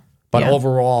 Yeah. But Yeah.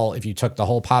 overall, if you took the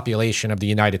whole population of the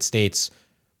United States,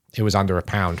 it was under a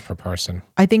pound per person.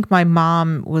 I think my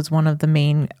mom was one of the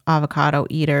main avocado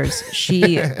eaters.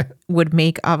 She would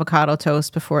make avocado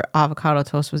toast before avocado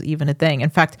toast was even a thing. In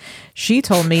fact, she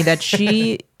told me that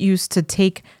she used to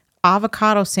take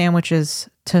avocado sandwiches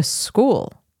to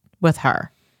school with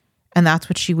her, and that's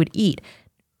what she would eat.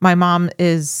 My mom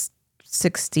is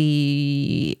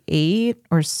 68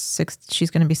 or 6.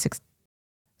 She's going to be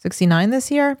 69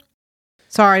 this year.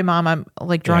 Sorry, Mom, I'm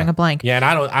like drawing a blank. Yeah, and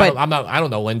I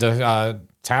don't know, Linda.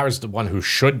 Tara's the one who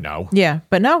should know. Yeah,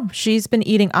 but no, she's been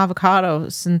eating avocado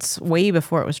since way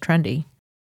before it was trendy.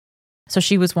 So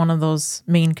she was one of those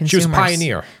main consumers. She was a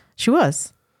pioneer. She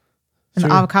was in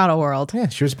the avocado world. Yeah,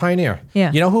 she was a pioneer.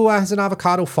 Yeah. You know who has an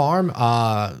avocado farm?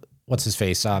 What's his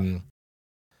face?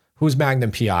 Who's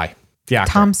Magnum PI? The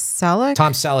actor. Tom Selleck?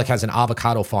 Tom Selleck has an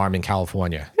avocado farm in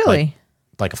California. Really?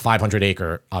 Like a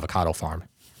 500-acre avocado farm.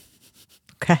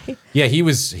 Okay. Yeah, he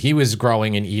was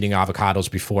growing and eating avocados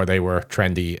before they were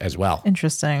trendy as well.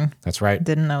 Interesting. That's right.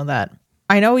 Didn't know that.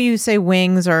 I know you say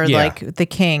wings are Yeah. like the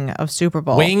king of Super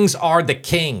Bowl. Wings are the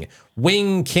king.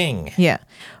 Wing king. Yeah.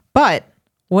 But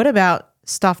what about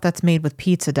stuff that's made with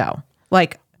pizza dough?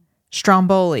 Like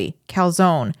stromboli,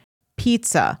 calzone,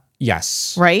 pizza,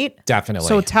 Yes. right? Definitely.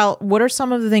 So what are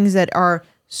some of the things that are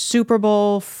Super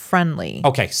Bowl friendly?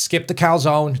 Okay, skip the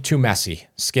calzone. Too messy.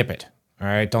 Skip it. All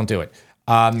right, don't do it.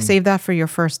 Save that for your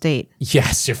first date.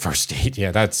 Yes, your first date.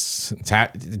 Yeah,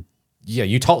 yeah.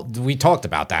 We talked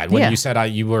about that when Yeah. you said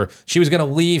she was gonna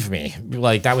leave me.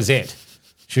 Like that was it.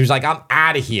 She was like, I'm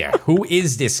out of here. Who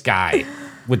is this guy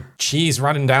with cheese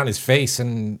running down his face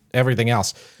and everything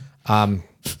else? I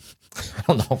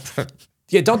don't know.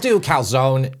 Yeah, don't do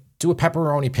calzone. Do a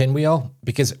pepperoni pinwheel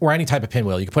or any type of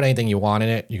pinwheel. You can put anything you want in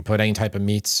it. You can put any type of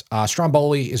meats.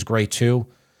 Stromboli is great too.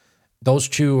 Those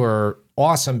two are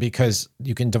awesome because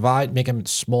you can make them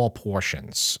small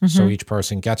portions. So each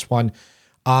person gets one.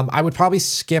 I would probably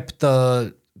skip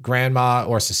the grandma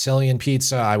or Sicilian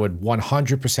pizza. I would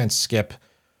 100% skip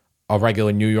a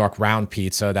regular New York round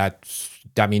pizza.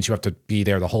 That means you have to be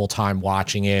there the whole time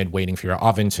watching it, waiting for your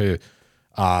oven to,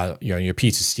 your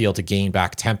pizza steel to gain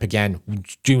back temp again.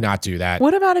 Do not do that.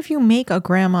 What about if you make a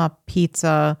grandma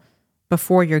pizza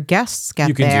before your guests get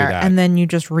You can do there that. and then you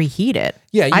just reheat it?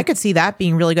 Yeah, I could see that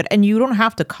being really good. And you don't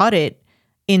have to cut it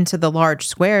into the large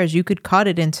squares. You could cut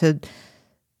it into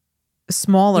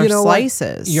smaller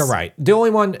slices. You're right. The only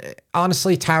one,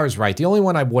 honestly, Tara's right. The only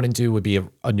one I wouldn't do would be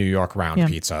a New York round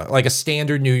pizza. Like a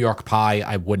standard New York pie,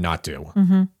 I would not do.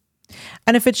 Mm-hmm.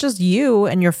 And if it's just you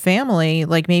and your family,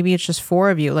 like maybe it's just 4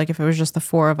 of you, like if it was just the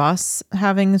 4 of us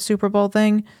having the Super Bowl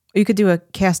thing, you could do a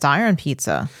cast iron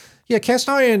pizza. Yeah, cast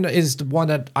iron is the one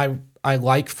that I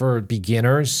like for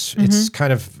beginners. It's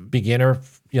kind of beginner,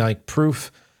 like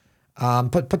proof.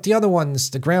 But the other ones,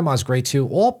 the grandma's great too.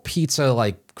 All pizza,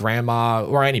 like grandma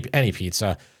or any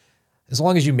pizza, as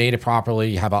long as you made it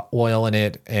properly, you have oil in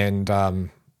it, and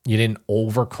you didn't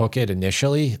overcook it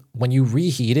initially. When you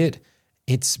reheat it,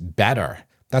 it's better.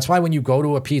 That's why when you go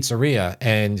to a pizzeria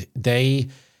and they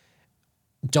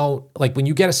don't, like when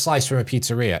you get a slice from a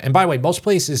pizzeria, and by the way, most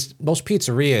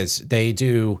pizzerias, they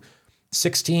do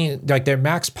 16, like their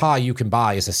max pie you can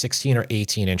buy is a 16 or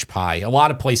 18 inch pie. A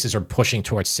lot of places are pushing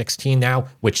towards 16 now,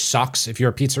 which sucks. If you're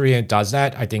a pizzeria and does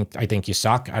that, I think you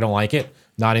suck. I don't like it.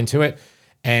 Not into it.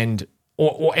 And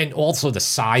also the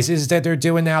sizes that they're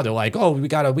doing now, they're like, oh, we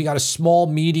got a small,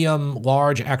 medium,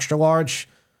 large, extra large.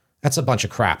 That's a bunch of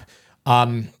crap.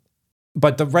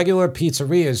 But the regular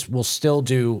pizzerias will still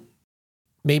do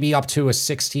maybe up to a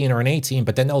 16 or an 18,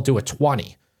 but then they'll do a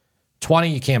 20. 20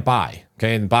 you can't buy,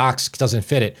 okay? And the box doesn't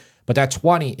fit it. But that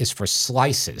 20 is for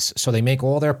slices. So they make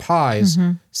all their pies,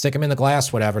 stick them in the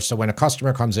glass, whatever. So when a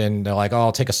customer comes in, they're like, oh,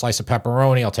 I'll take a slice of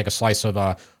pepperoni. I'll take a slice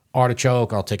of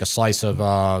artichoke. I'll take a slice of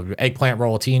eggplant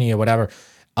rollatini or whatever.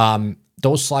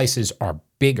 Those slices are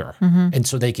bigger. And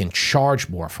so they can charge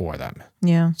more for them.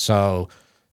 Yeah. So,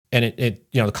 and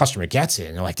it the customer gets it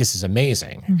and they're like, this is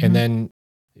amazing. And then,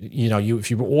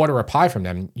 if you order a pie from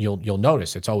them, you'll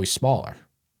notice it's always smaller.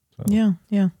 So. Yeah.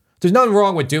 Yeah. There's nothing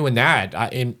wrong with doing that.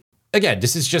 Again,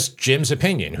 this is just Jim's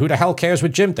opinion. Who the hell cares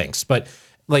what Jim thinks? But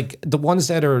like the ones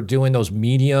that are doing those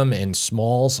medium and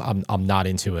smalls, I'm not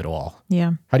into at all.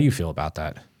 Yeah. How do you feel about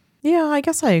that? Yeah, I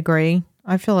guess I agree.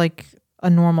 I feel like a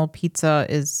normal pizza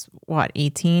is what,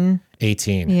 18?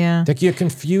 18. Yeah. Like you're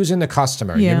confusing the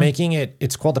customer. Yeah. You're making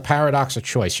it's called the paradox of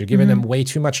choice. You're giving them way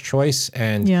too much choice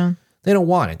and they don't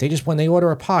want it. They just, when they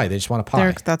order a pie, they just want a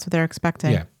pie. That's what they're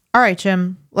expecting. Yeah. All right,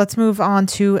 Jim, let's move on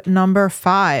to number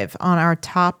 5 on our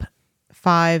top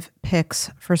 5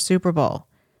 picks for Super Bowl.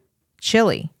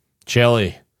 Chili.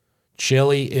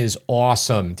 Chili is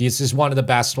awesome. This is one of the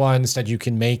best ones that you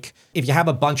can make. If you have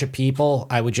a bunch of people,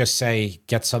 I would just say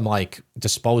get some like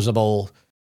disposable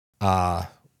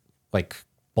like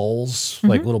bowls,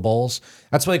 like little bowls.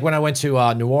 That's like when I went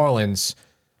to New Orleans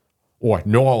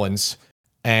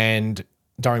and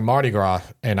during Mardi Gras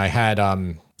and I had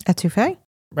Etouffee?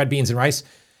 red beans and rice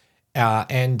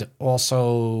and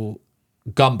also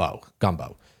gumbo.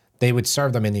 They would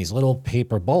serve them in these little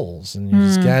paper bowls and you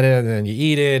just get it and then you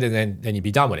eat it and then you'd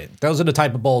be done with it. Those are the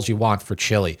type of bowls you want for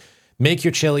chili. Make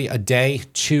your chili a day,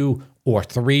 2 or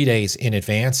 3 days in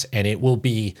advance and it will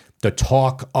be the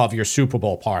talk of your Super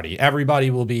Bowl party. Everybody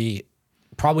will be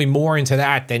probably more into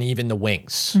that than even the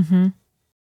wings. And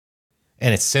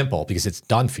it's simple because it's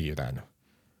done for you then.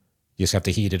 You just have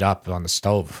to heat it up on the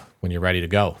stove when you're ready to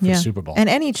go for the Super Bowl. And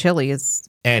any chili is...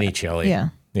 Any chili. Yeah.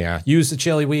 Yeah. Use the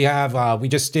chili we have. We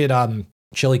just did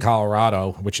chili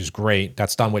Colorado, which is great.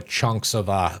 That's done with chunks of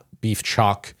beef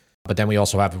chuck. But then we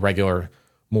also have a regular,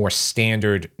 more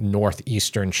standard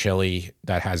northeastern chili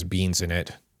that has beans in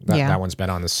it. That one's been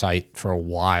on the site for a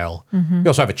while. We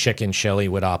also have a chicken chili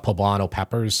with poblano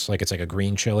peppers. Like it's like a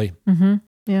green chili.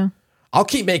 Yeah. I'll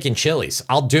keep making chilies.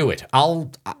 I'll do it.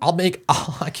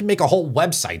 I can make a whole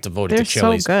website devoted to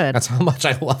chilies. So good. That's how much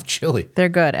I love chili. They're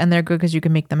good. And they're good because you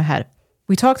can make them ahead.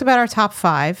 We talked about our top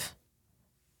 5.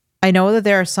 I know that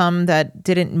there are some that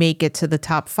didn't make it to the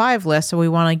top 5 list, so we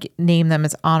want to name them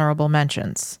as honorable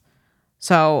mentions.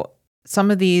 So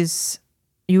some of these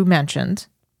you mentioned.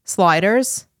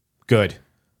 Sliders. Good.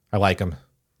 I like them.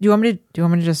 Do you want me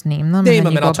to just name them? Name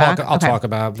them and I'll talk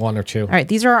about one or two. All right.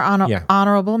 These are our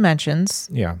honorable mentions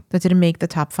that didn't make the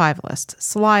top 5 list.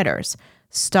 Sliders.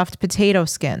 Stuffed potato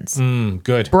skins.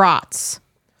 Good. Brats.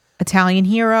 Italian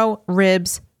Hero.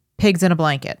 Ribs. Pigs in a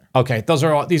blanket. Okay,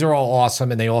 these are all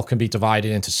awesome, and they all can be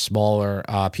divided into smaller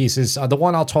pieces. The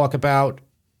one I'll talk about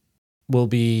will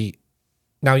be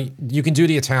now. You can do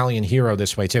the Italian Hero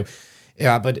this way too,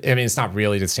 but I mean it's not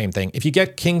really the same thing. If you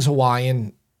get King's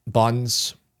Hawaiian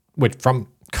buns, which from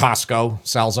Costco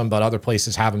sells them, but other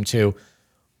places have them too.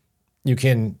 You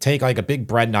can take like a big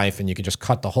bread knife and you can just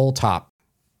cut the whole top.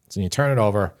 So you turn it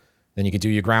over. Then you could do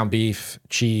your ground beef,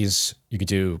 cheese. You could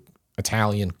do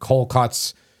Italian cold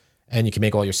cuts. And you can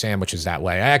make all your sandwiches that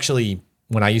way. I actually,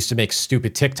 when I used to make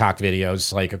stupid TikTok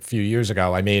videos like a few years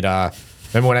ago, I made,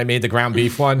 remember when I made the ground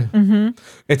beef one?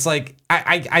 It's like,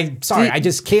 I'm sorry, I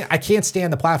can't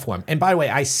stand the platform. And by the way,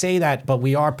 I say that, but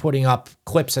we are putting up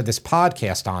clips of this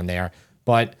podcast on there.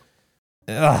 But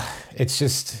it's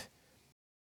just,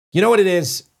 you know what it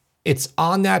is? It's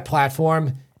on that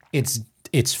platform. It's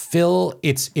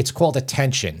called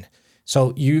attention.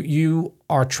 So you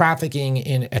are trafficking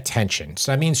in attention.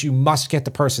 So that means you must get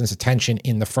the person's attention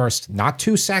in the first, not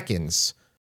 2 seconds,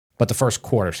 but the first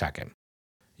quarter second.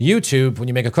 YouTube, when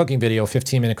you make a cooking video,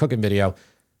 15-minute cooking video,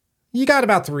 you got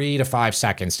about 3 to 5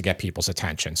 seconds to get people's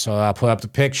attention. So I'll put up the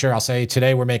picture. I'll say,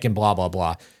 today we're making blah, blah,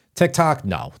 blah. TikTok,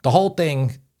 no. The whole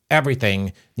thing,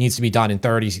 everything needs to be done in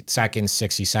 30 seconds,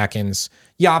 60 seconds.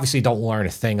 You obviously don't learn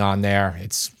a thing on there.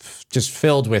 It's just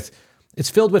filled with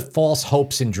false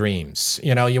hopes and dreams.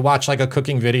 You know, you watch like a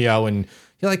cooking video and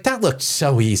you're like, that looked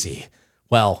so easy.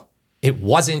 Well, it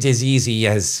wasn't as easy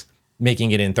as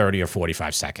making it in 30 or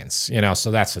 45 seconds, you know?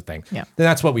 So that's the thing. Yeah.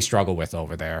 That's what we struggle with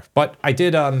over there. But I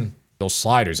did those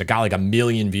sliders. It got like 1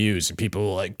 million views and people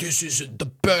were like, this is the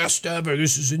best ever.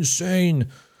 This is insane.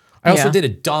 I also did a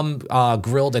dumb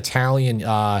grilled Italian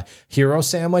hero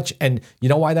sandwich. And you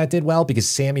know why that did well? Because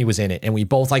Sammy was in it and we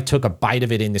both like took a bite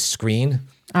of it in the screen.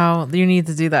 Oh, you need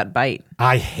to do that bite.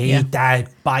 I hate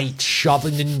that bite,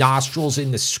 shoving the nostrils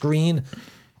in the screen.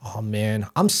 Oh man,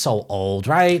 I'm so old,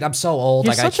 right? I'm so old.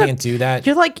 Like I can't do that.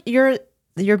 You're like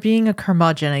you're being a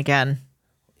curmudgeon again.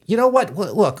 You know what?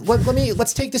 Look,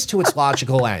 let's take this to its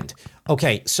logical end.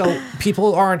 Okay, so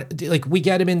people aren't like we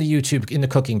get them in the YouTube in the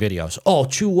cooking videos. Oh,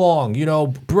 too long, you know,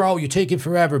 bro. You're taking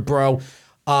forever, bro.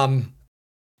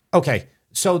 Okay,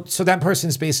 so that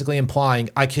person's basically implying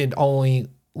I can only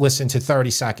listen to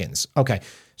 30 seconds. Okay,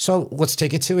 so let's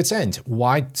take it to its end.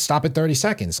 Why stop at 30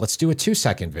 seconds? Let's do a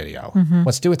 2-second video.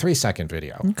 Let's do a 3-second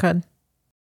video. You could.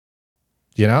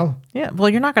 You know? Yeah. Well,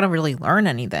 you're not going to really learn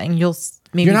anything.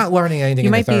 Maybe You're not learning anything you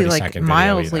in the might be 30-second like video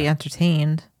mildly either.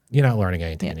 entertained. You're not learning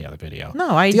anything in the other video. No,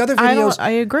 the other videos,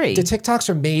 I agree. The TikToks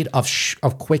are made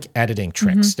of quick editing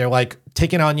tricks. They're like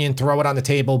take an onion, throw it on the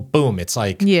table, boom. It's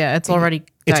like it's already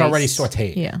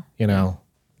sautéed. Yeah. You know.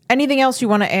 Anything else you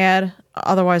want to add?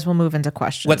 Otherwise, we'll move into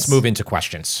questions. Let's move into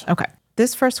questions. Okay.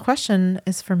 This first question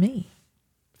is for me.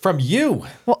 From you?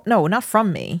 Well, no, not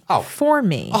from me. Oh. For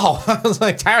me. Oh, I was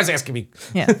like, Tara's asking me.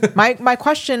 Yeah. My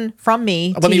question from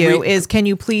me to you is, can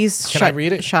you please I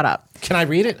read it? Shut up. Can I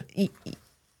read it?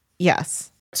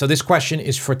 Yes. So this question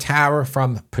is for Tara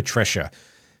from Patricia.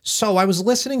 So I was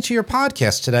listening to your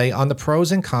podcast today on the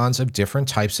pros and cons of different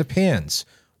types of pans.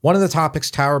 One of the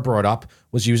topics Tara brought up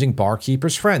was using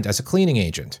Barkeeper's Friend as a cleaning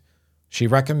agent. She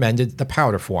recommended the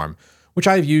powder form, which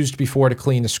I have used before to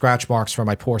clean the scratch marks from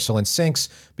my porcelain sinks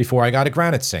before I got a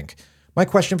granite sink. My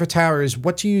question for Tara is,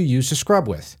 what do you use to scrub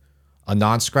with? A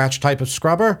non-scratch type of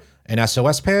scrubber, an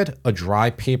SOS pad, a dry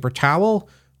paper towel,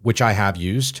 which I have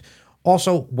used.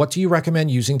 Also, what do you recommend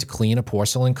using to clean a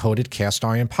porcelain-coated cast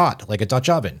iron pot, like a Dutch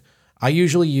oven? I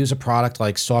usually use a product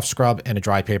like Soft Scrub and a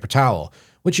dry paper towel,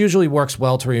 which usually works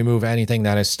well to remove anything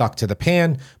that is stuck to the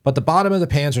pan, but the bottom of the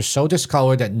pans are so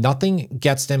discolored that nothing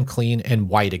gets them clean and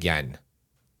white again.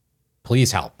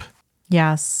 Please help.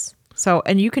 Yes. So,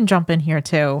 and you can jump in here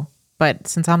too, but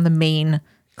since I'm the main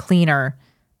cleaner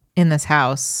in this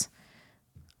house,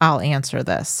 I'll answer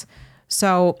this.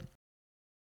 So,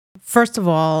 first of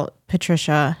all,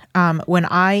 Patricia, when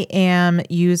I am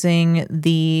using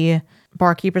the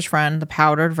Barkeeper's Friend, the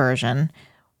powdered version,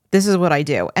 this is what I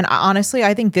do. And honestly,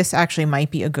 I think this actually might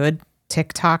be a good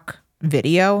TikTok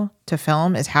video to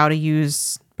film, is how to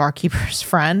use Barkeeper's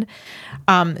Friend.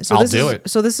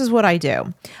 So this is what I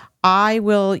do. I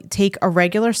will take a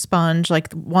regular sponge,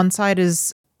 like one side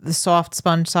is the soft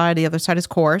sponge side, the other side is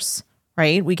coarse,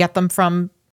 right? We get them from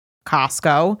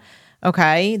Costco.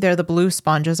 Okay, they're the blue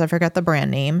sponges. I forget the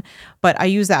brand name, but I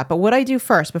use that. But what I do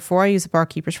first, before I use the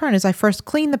Barkeeper's Friend, is I first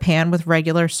clean the pan with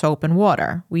regular soap and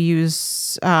water. We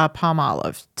use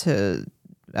Palmolive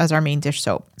as our main dish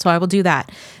soap. So I will do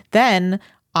that. Then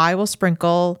I will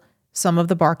sprinkle some of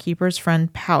the Barkeeper's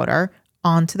Friend powder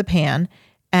onto the pan,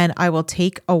 and I will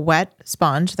take a wet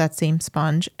sponge, that same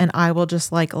sponge, and I will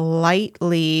just like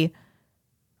lightly,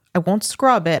 I won't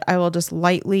scrub it. I will just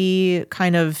lightly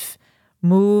kind of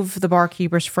move the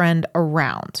Barkeeper's Friend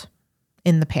around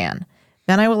in the pan.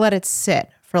 Then I will let it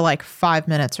sit for like 5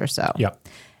 minutes or so. Yep.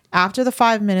 After the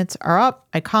 5 minutes are up,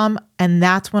 I come, and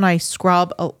that's when I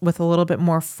scrub with a little bit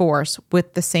more force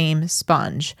with the same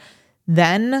sponge.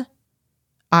 Then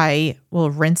I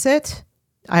will rinse it.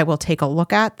 I will take a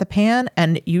look at the pan,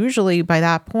 and usually by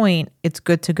that point, it's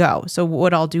good to go. So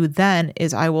what I'll do then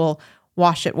is I will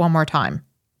wash it one more time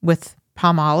with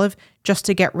Palmolive just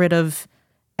to get rid of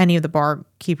any of the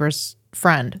Barkeeper's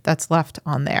Friend that's left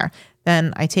on there.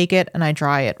 Then I take it and I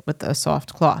dry it with a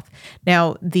soft cloth.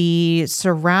 Now, the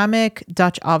ceramic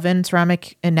Dutch oven,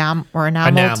 ceramic enameled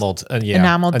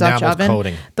Dutch oven,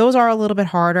 coating. Those are a little bit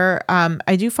harder.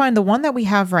 I do find the one that we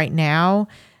have right now,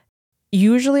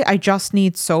 usually I just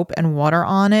need soap and water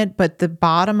on it, but the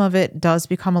bottom of it does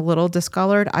become a little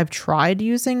discolored. I've tried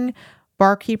using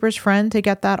Barkeeper's Friend to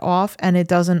get that off, and it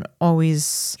doesn't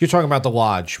always. You're talking about the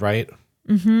Lodge, right?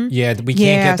 Mm-hmm. Yeah, we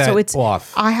can't get that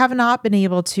off. I have not been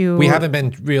able to. We haven't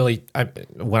been really.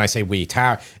 When I say we,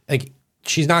 Tara, like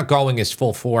she's not going as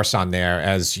full force on there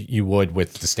as you would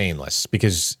with the stainless,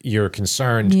 because you're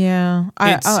concerned. Yeah,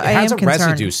 it has a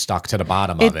residue stuck to the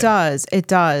bottom of it. It does. It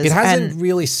does. It hasn't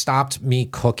really stopped me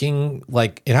cooking.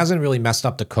 Like it hasn't really messed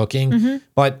up the cooking.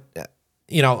 But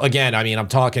you know, again, I mean,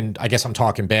 I guess I'm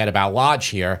talking bad about Lodge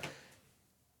here.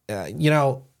 You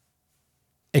know,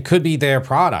 it could be their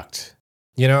product.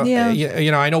 You know,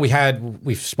 I know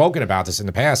we've spoken about this in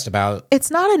the past about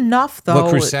it's not enough though.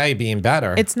 Le Creuset being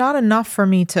better. It's not enough for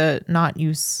me to not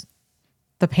use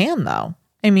the pan though.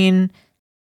 I mean,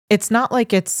 it's not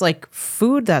like it's like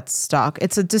food that's stuck.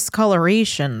 It's a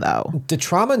discoloration though. The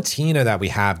Tramontina that we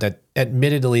have that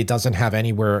admittedly doesn't have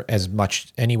anywhere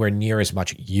near as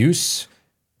much use,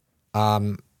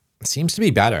 seems to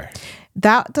be better.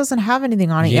 That doesn't have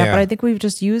anything on it yet, but I think we've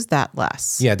just used that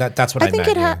less. Yeah, that's what I think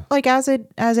meant. Like as it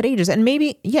ages, and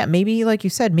maybe like you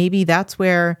said, maybe that's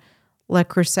where Le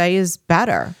Creuset is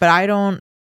better. But I don't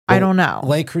know.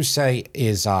 Le Creuset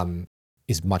is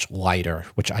much lighter,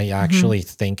 which I actually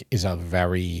think is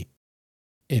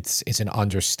it's an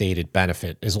understated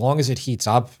benefit. As long as it heats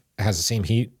up, it has the same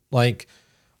heat like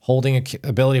holding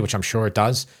ability, which I'm sure it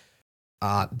does.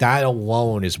 That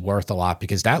alone is worth a lot,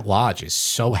 because that Lodge is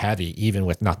so heavy, even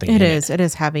with nothing in it. It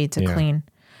is heavy to clean.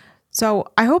 So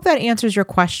I hope that answers your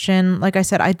question. Like I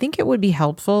said, I think it would be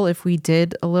helpful if we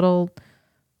did a little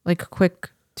like quick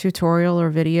tutorial or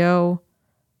video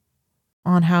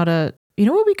on how to, you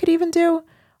know what we could even do?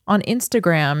 On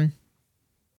Instagram,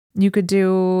 you could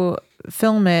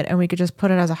film it and we could just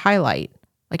put it as a highlight,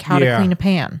 like how to clean a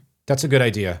pan. That's a good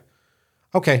idea.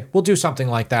 Okay, we'll do something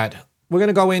like that. We're going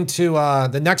to go into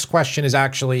the next question is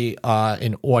actually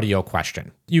an audio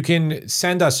question. You can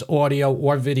send us audio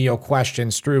or video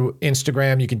questions through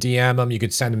Instagram. You can DM them. You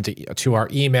could send them to our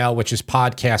email, which is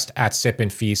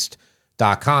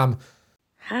podcast@sipandfeast.com.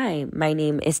 Hi, my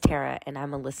name is Tara, and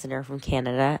I'm a listener from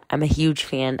Canada. I'm a huge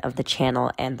fan of the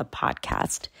channel and the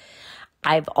podcast.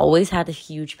 I've always had a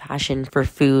huge passion for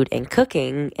food and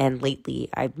cooking, and lately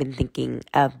I've been thinking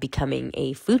of becoming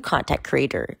a food content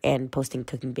creator and posting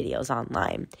cooking videos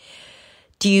online.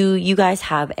 Do you guys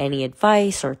have any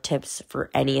advice or tips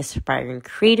for any aspiring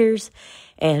creators?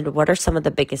 And what are some of the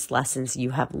biggest lessons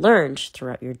you have learned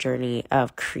throughout your journey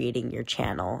of creating your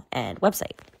channel and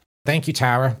website? Thank you,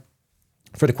 Tara,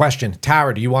 for the question.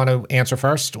 Tara, do you want to answer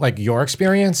first, like your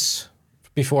experience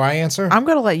before I answer? I'm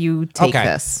going to let you take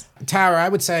this. Tara, I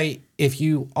would say if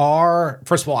you are,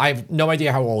 first of all, I have no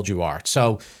idea how old you are.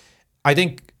 So I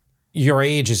think your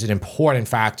age is an important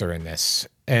factor in this.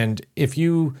 And if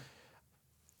you're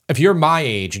my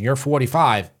age and you're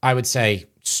 45, I would say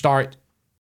start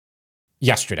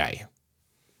yesterday.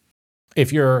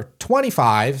 If you're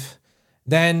 25,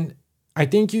 then I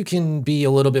think you can be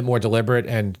a little bit more deliberate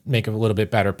and make a little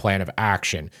bit better plan of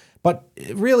action. But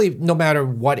really, no matter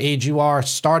what age you are,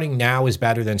 starting now is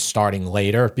better than starting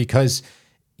later because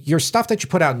your stuff that you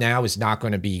put out now is not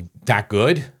going to be that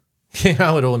good. You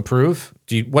know, it'll improve.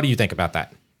 What do you think about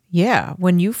that? Yeah.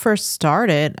 When you first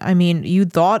started, I mean, we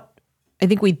thought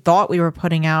we were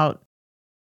putting out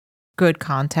good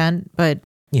content, but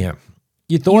yeah,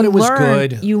 you thought it was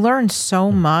good. You learn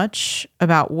so much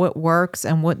about what works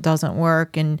and what doesn't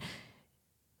work and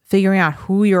figuring out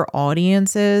who your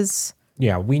audience is.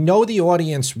 Yeah, we know the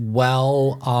audience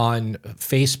well on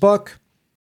Facebook.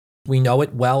 We know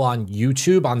it well on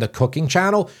YouTube, on the cooking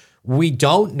channel. We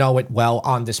don't know it well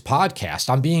on this podcast.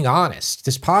 I'm being honest.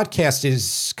 This podcast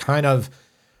is kind of,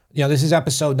 this is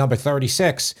episode number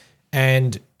 36.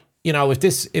 And,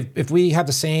 if we have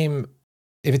the same,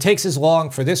 if it takes as long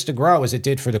for this to grow as it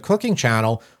did for the cooking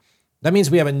channel, that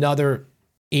means we have another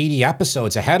 80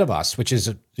 episodes ahead of us, which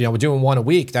is, we're doing one a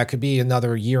week. That could be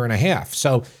another year and a half.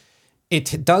 So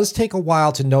it does take a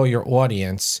while to know your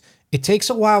audience. It takes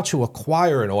a while to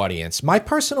acquire an audience. My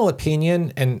personal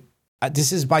opinion, and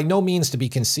this is by no means to be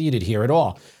conceited here at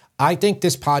all, I think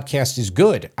this podcast is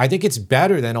good. I think it's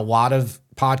better than a lot of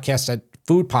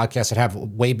food podcasts that have a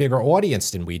way bigger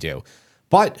audience than we do.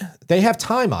 But they have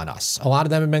time on us. A lot of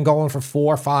them have been going for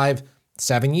 4, 5,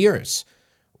 7 years.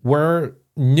 We're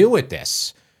new at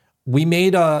this. We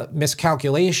made a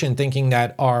miscalculation thinking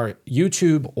that our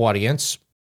YouTube audience,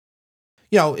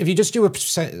 if you just do a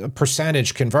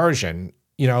percentage conversion,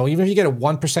 even if you get a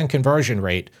 1% conversion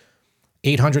rate,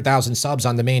 800,000 subs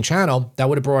on the main channel, that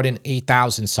would have brought in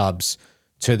 8,000 subs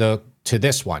to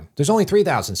this one. There's only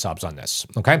 3,000 subs on this,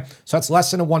 okay? So that's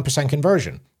less than a 1%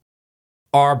 conversion.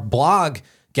 Our blog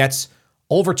gets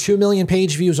over 2 million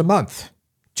page views a month.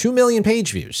 2 million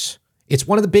page views. It's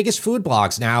one of the biggest food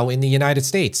blogs now in the United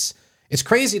States. It's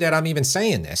crazy that I'm even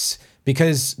saying this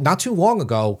because not too long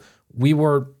ago, we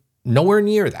were nowhere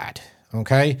near that,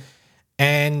 okay?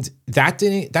 And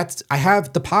I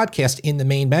have the podcast in the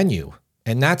main menu,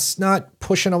 and that's not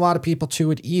pushing a lot of people to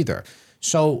it either.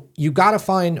 So you got to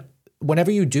find,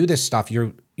 whenever you do this stuff,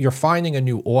 you're finding a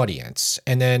new audience,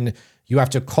 and then you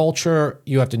have to culture,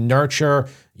 you have to nurture,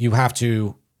 you have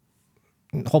to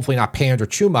hopefully not pander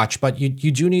too much, but you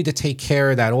do need to take care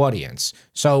of that audience.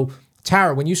 So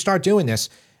Tara, when you start doing this,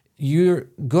 you're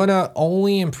gonna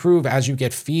only improve as you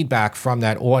get feedback from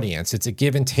that audience. It's a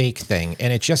give and take thing.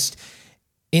 And it just,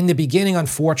 in the beginning,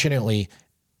 unfortunately,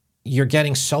 you're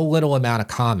getting so little amount of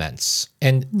comments.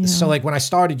 And so like when I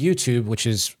started YouTube, which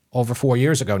is over 4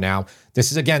 years ago now,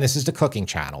 this is the cooking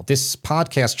channel. This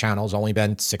podcast channel has only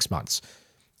been 6 months.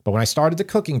 But when I started the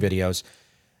cooking videos,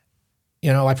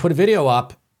 I put a video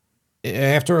up.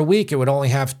 After a week, it would only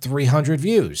have 300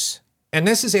 views. And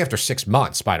this is after 6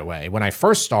 months, by the way. When I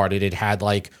first started, it had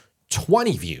like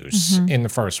 20 views in the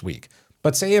first week.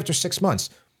 But say after 6 months,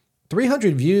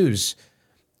 300 views,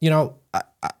 I'm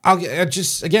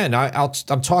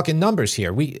talking numbers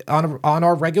here. We on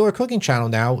our regular cooking channel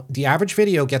now, the average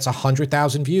video gets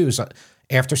 100,000 views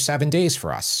after 7 days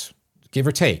for us, give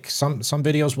or take. Some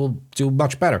videos will do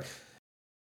much better.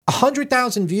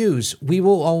 100,000 views, we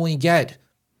will only get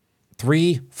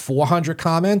 300-400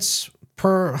 comments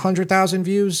per 100,000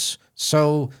 views.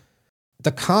 So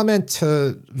the comment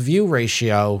to view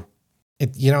ratio,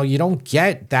 you don't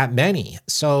get that many.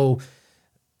 So,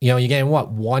 you're getting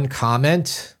what? One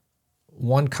comment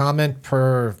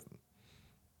per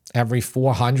every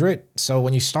 400. So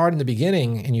when you start in the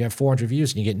beginning and you have 400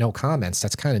 views and you get no comments,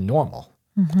 that's kind of normal.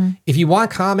 If you want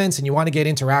comments and you want to get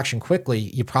interaction quickly,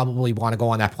 you probably want to go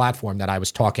on that platform that I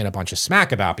was talking a bunch of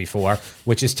smack about before,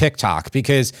 which is TikTok,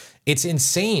 because it's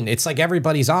insane. It's like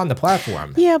everybody's on the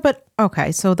platform. Yeah, but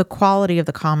okay. So the quality of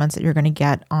the comments that you're going to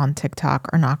get on TikTok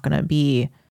are not going to be,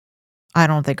 I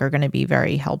don't think are going to be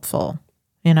very helpful,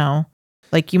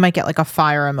 Like you might get like a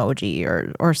fire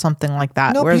emoji or something like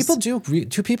that. No,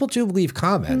 people do leave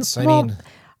comments.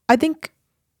 I think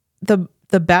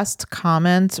the best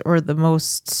comments or the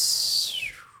most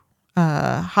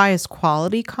highest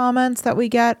quality comments that we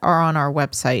get are on our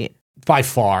website. By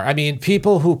far.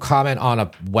 People who comment on a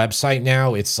website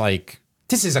now, it's like,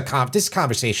 this is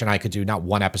conversation I could do not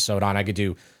one episode on. I could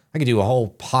do a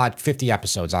whole 50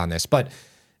 episodes on this. But,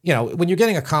 when you're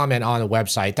getting a comment on a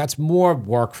website, that's more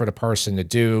work for the person to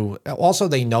do. Also,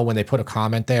 they know when they put a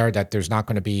comment there that there's not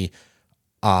going to be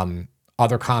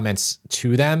other comments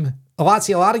to them. A lot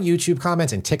of YouTube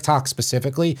comments and TikTok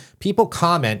specifically, people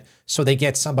comment so they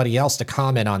get somebody else to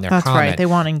comment on their comment. That's right. They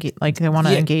want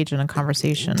to engage in a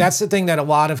conversation. That's the thing that a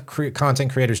lot of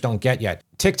content creators don't get yet.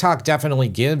 TikTok definitely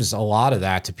gives a lot of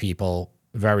that to people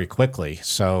very quickly.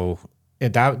 So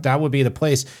that would be the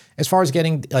place. As far as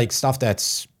getting like stuff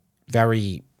that's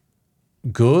very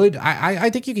good,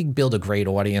 I think you can build a great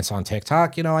audience on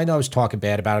TikTok. I know I was talking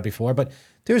bad about it before, but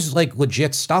there's like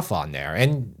legit stuff on there.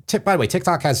 And by the way,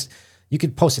 TikTok you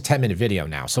could post a 10-minute video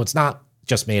now. So it's not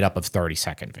just made up of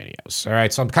 30-second videos. All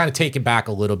right. So I'm kind of taking back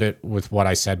a little bit with what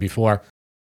I said before.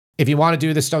 If you want to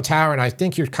do this though, Tara, and I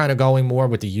think you're kind of going more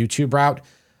with the YouTube route,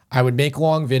 I would make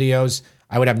long videos.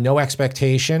 I would have no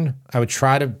expectation. I would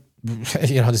try to,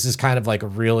 this is kind of like a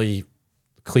really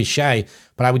cliche,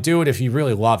 but I would do it if you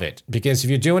really love it. Because if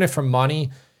you're doing it for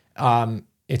money,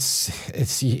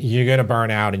 it's you're going to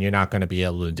burn out and you're not going to be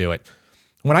able to do it.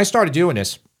 When I started doing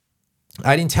this,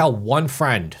 I didn't tell one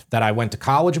friend that I went to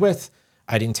college with.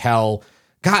 I don't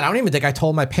even think I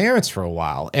told my parents for a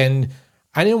while. And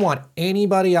I didn't want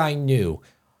anybody I knew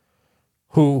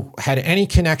who had any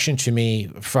connection to me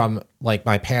from like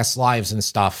my past lives and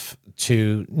stuff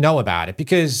to know about it,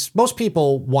 because most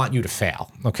people want you to fail.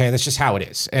 Okay. That's just how it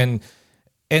is. And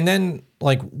then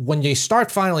like when they start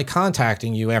finally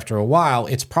contacting you after a while,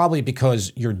 it's probably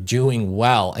because you're doing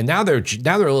well. And now they're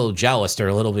a little jealous. They're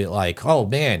a little bit like, oh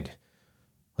man,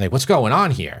 like what's going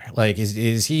on here? Like,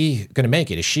 is he going to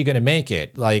make it? Is she going to make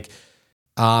it? Like,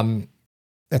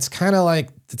 it's kind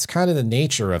of the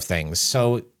nature of things.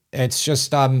 So it's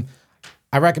just,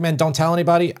 I recommend don't tell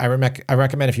anybody. I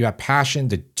recommend if you have passion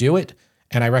to do it.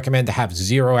 And I recommend to have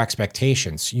zero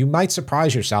expectations. You might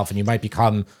surprise yourself and you might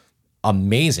become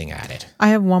amazing at it. I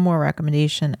have one more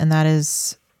recommendation, and that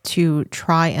is to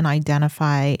try and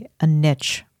identify a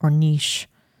niche or niche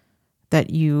that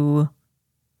you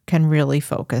can really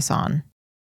focus on.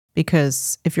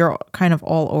 Because if you're kind of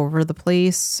all over the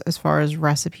place as far as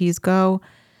recipes go,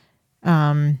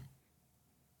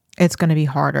 it's going to be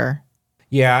harder.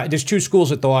 Yeah, there's two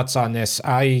schools of thoughts on this.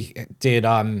 I did,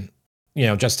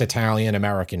 just Italian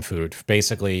American food.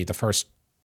 Basically, the first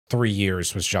 3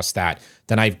 years was just that.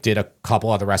 Then I did a couple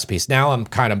other recipes. Now I'm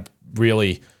kind of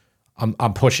really,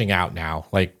 I'm pushing out now.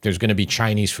 Like there's going to be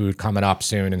Chinese food coming up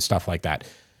soon and stuff like that.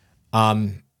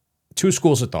 Two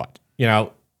schools of thought.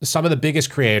 Some of the biggest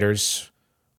creators,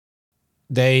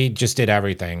 they just did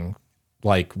everything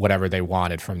like whatever they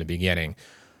wanted from the beginning.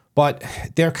 But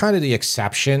they're kind of the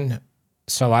exception.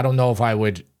 So I don't know if I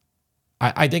would,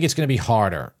 I think it's going to be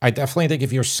harder. I definitely think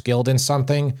if you're skilled in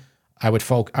something, I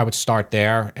would start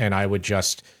there, and I would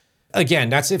just, again,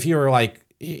 that's if you're like,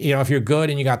 if you're good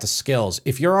and you got the skills.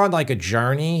 If you're on like a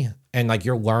journey and like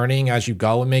you're learning as you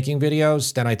go and making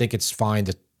videos, then I think it's fine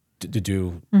to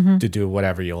do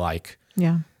whatever you like.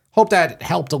 Yeah. Hope that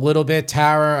helped a little bit,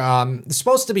 Tara. It's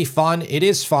supposed to be fun. It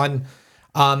is fun.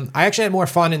 I actually had more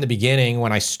fun in the beginning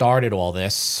when I started all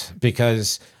this,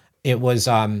 because it was,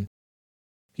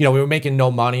 we were making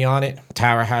no money on it.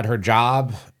 Tara had her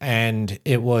job, and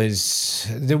there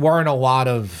weren't a lot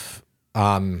of,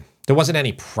 there wasn't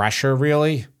any pressure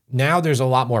really. Now there's a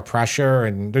lot more pressure,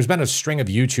 and there's been a string of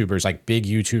YouTubers, like big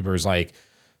YouTubers like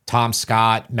Tom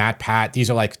Scott, Matt Pat. These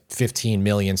are like 15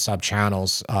 million sub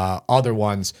channels. Other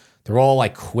ones, they're all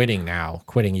like quitting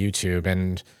YouTube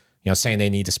and, saying they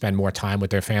need to spend more time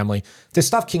with their family. This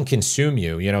stuff can consume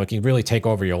you, it can really take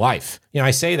over your life.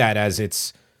 I say that as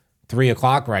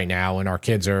 3:00 right now, and our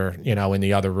kids are, in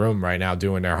the other room right now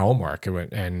doing their homework.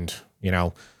 And,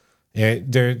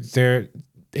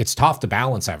 it's tough to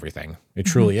balance everything. It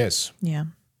truly is. Yeah.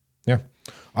 Yeah.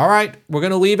 All right. We're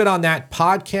going to leave it on that.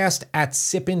 Podcast at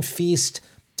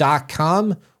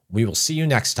sipandfeast.com. We will see you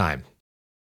next time.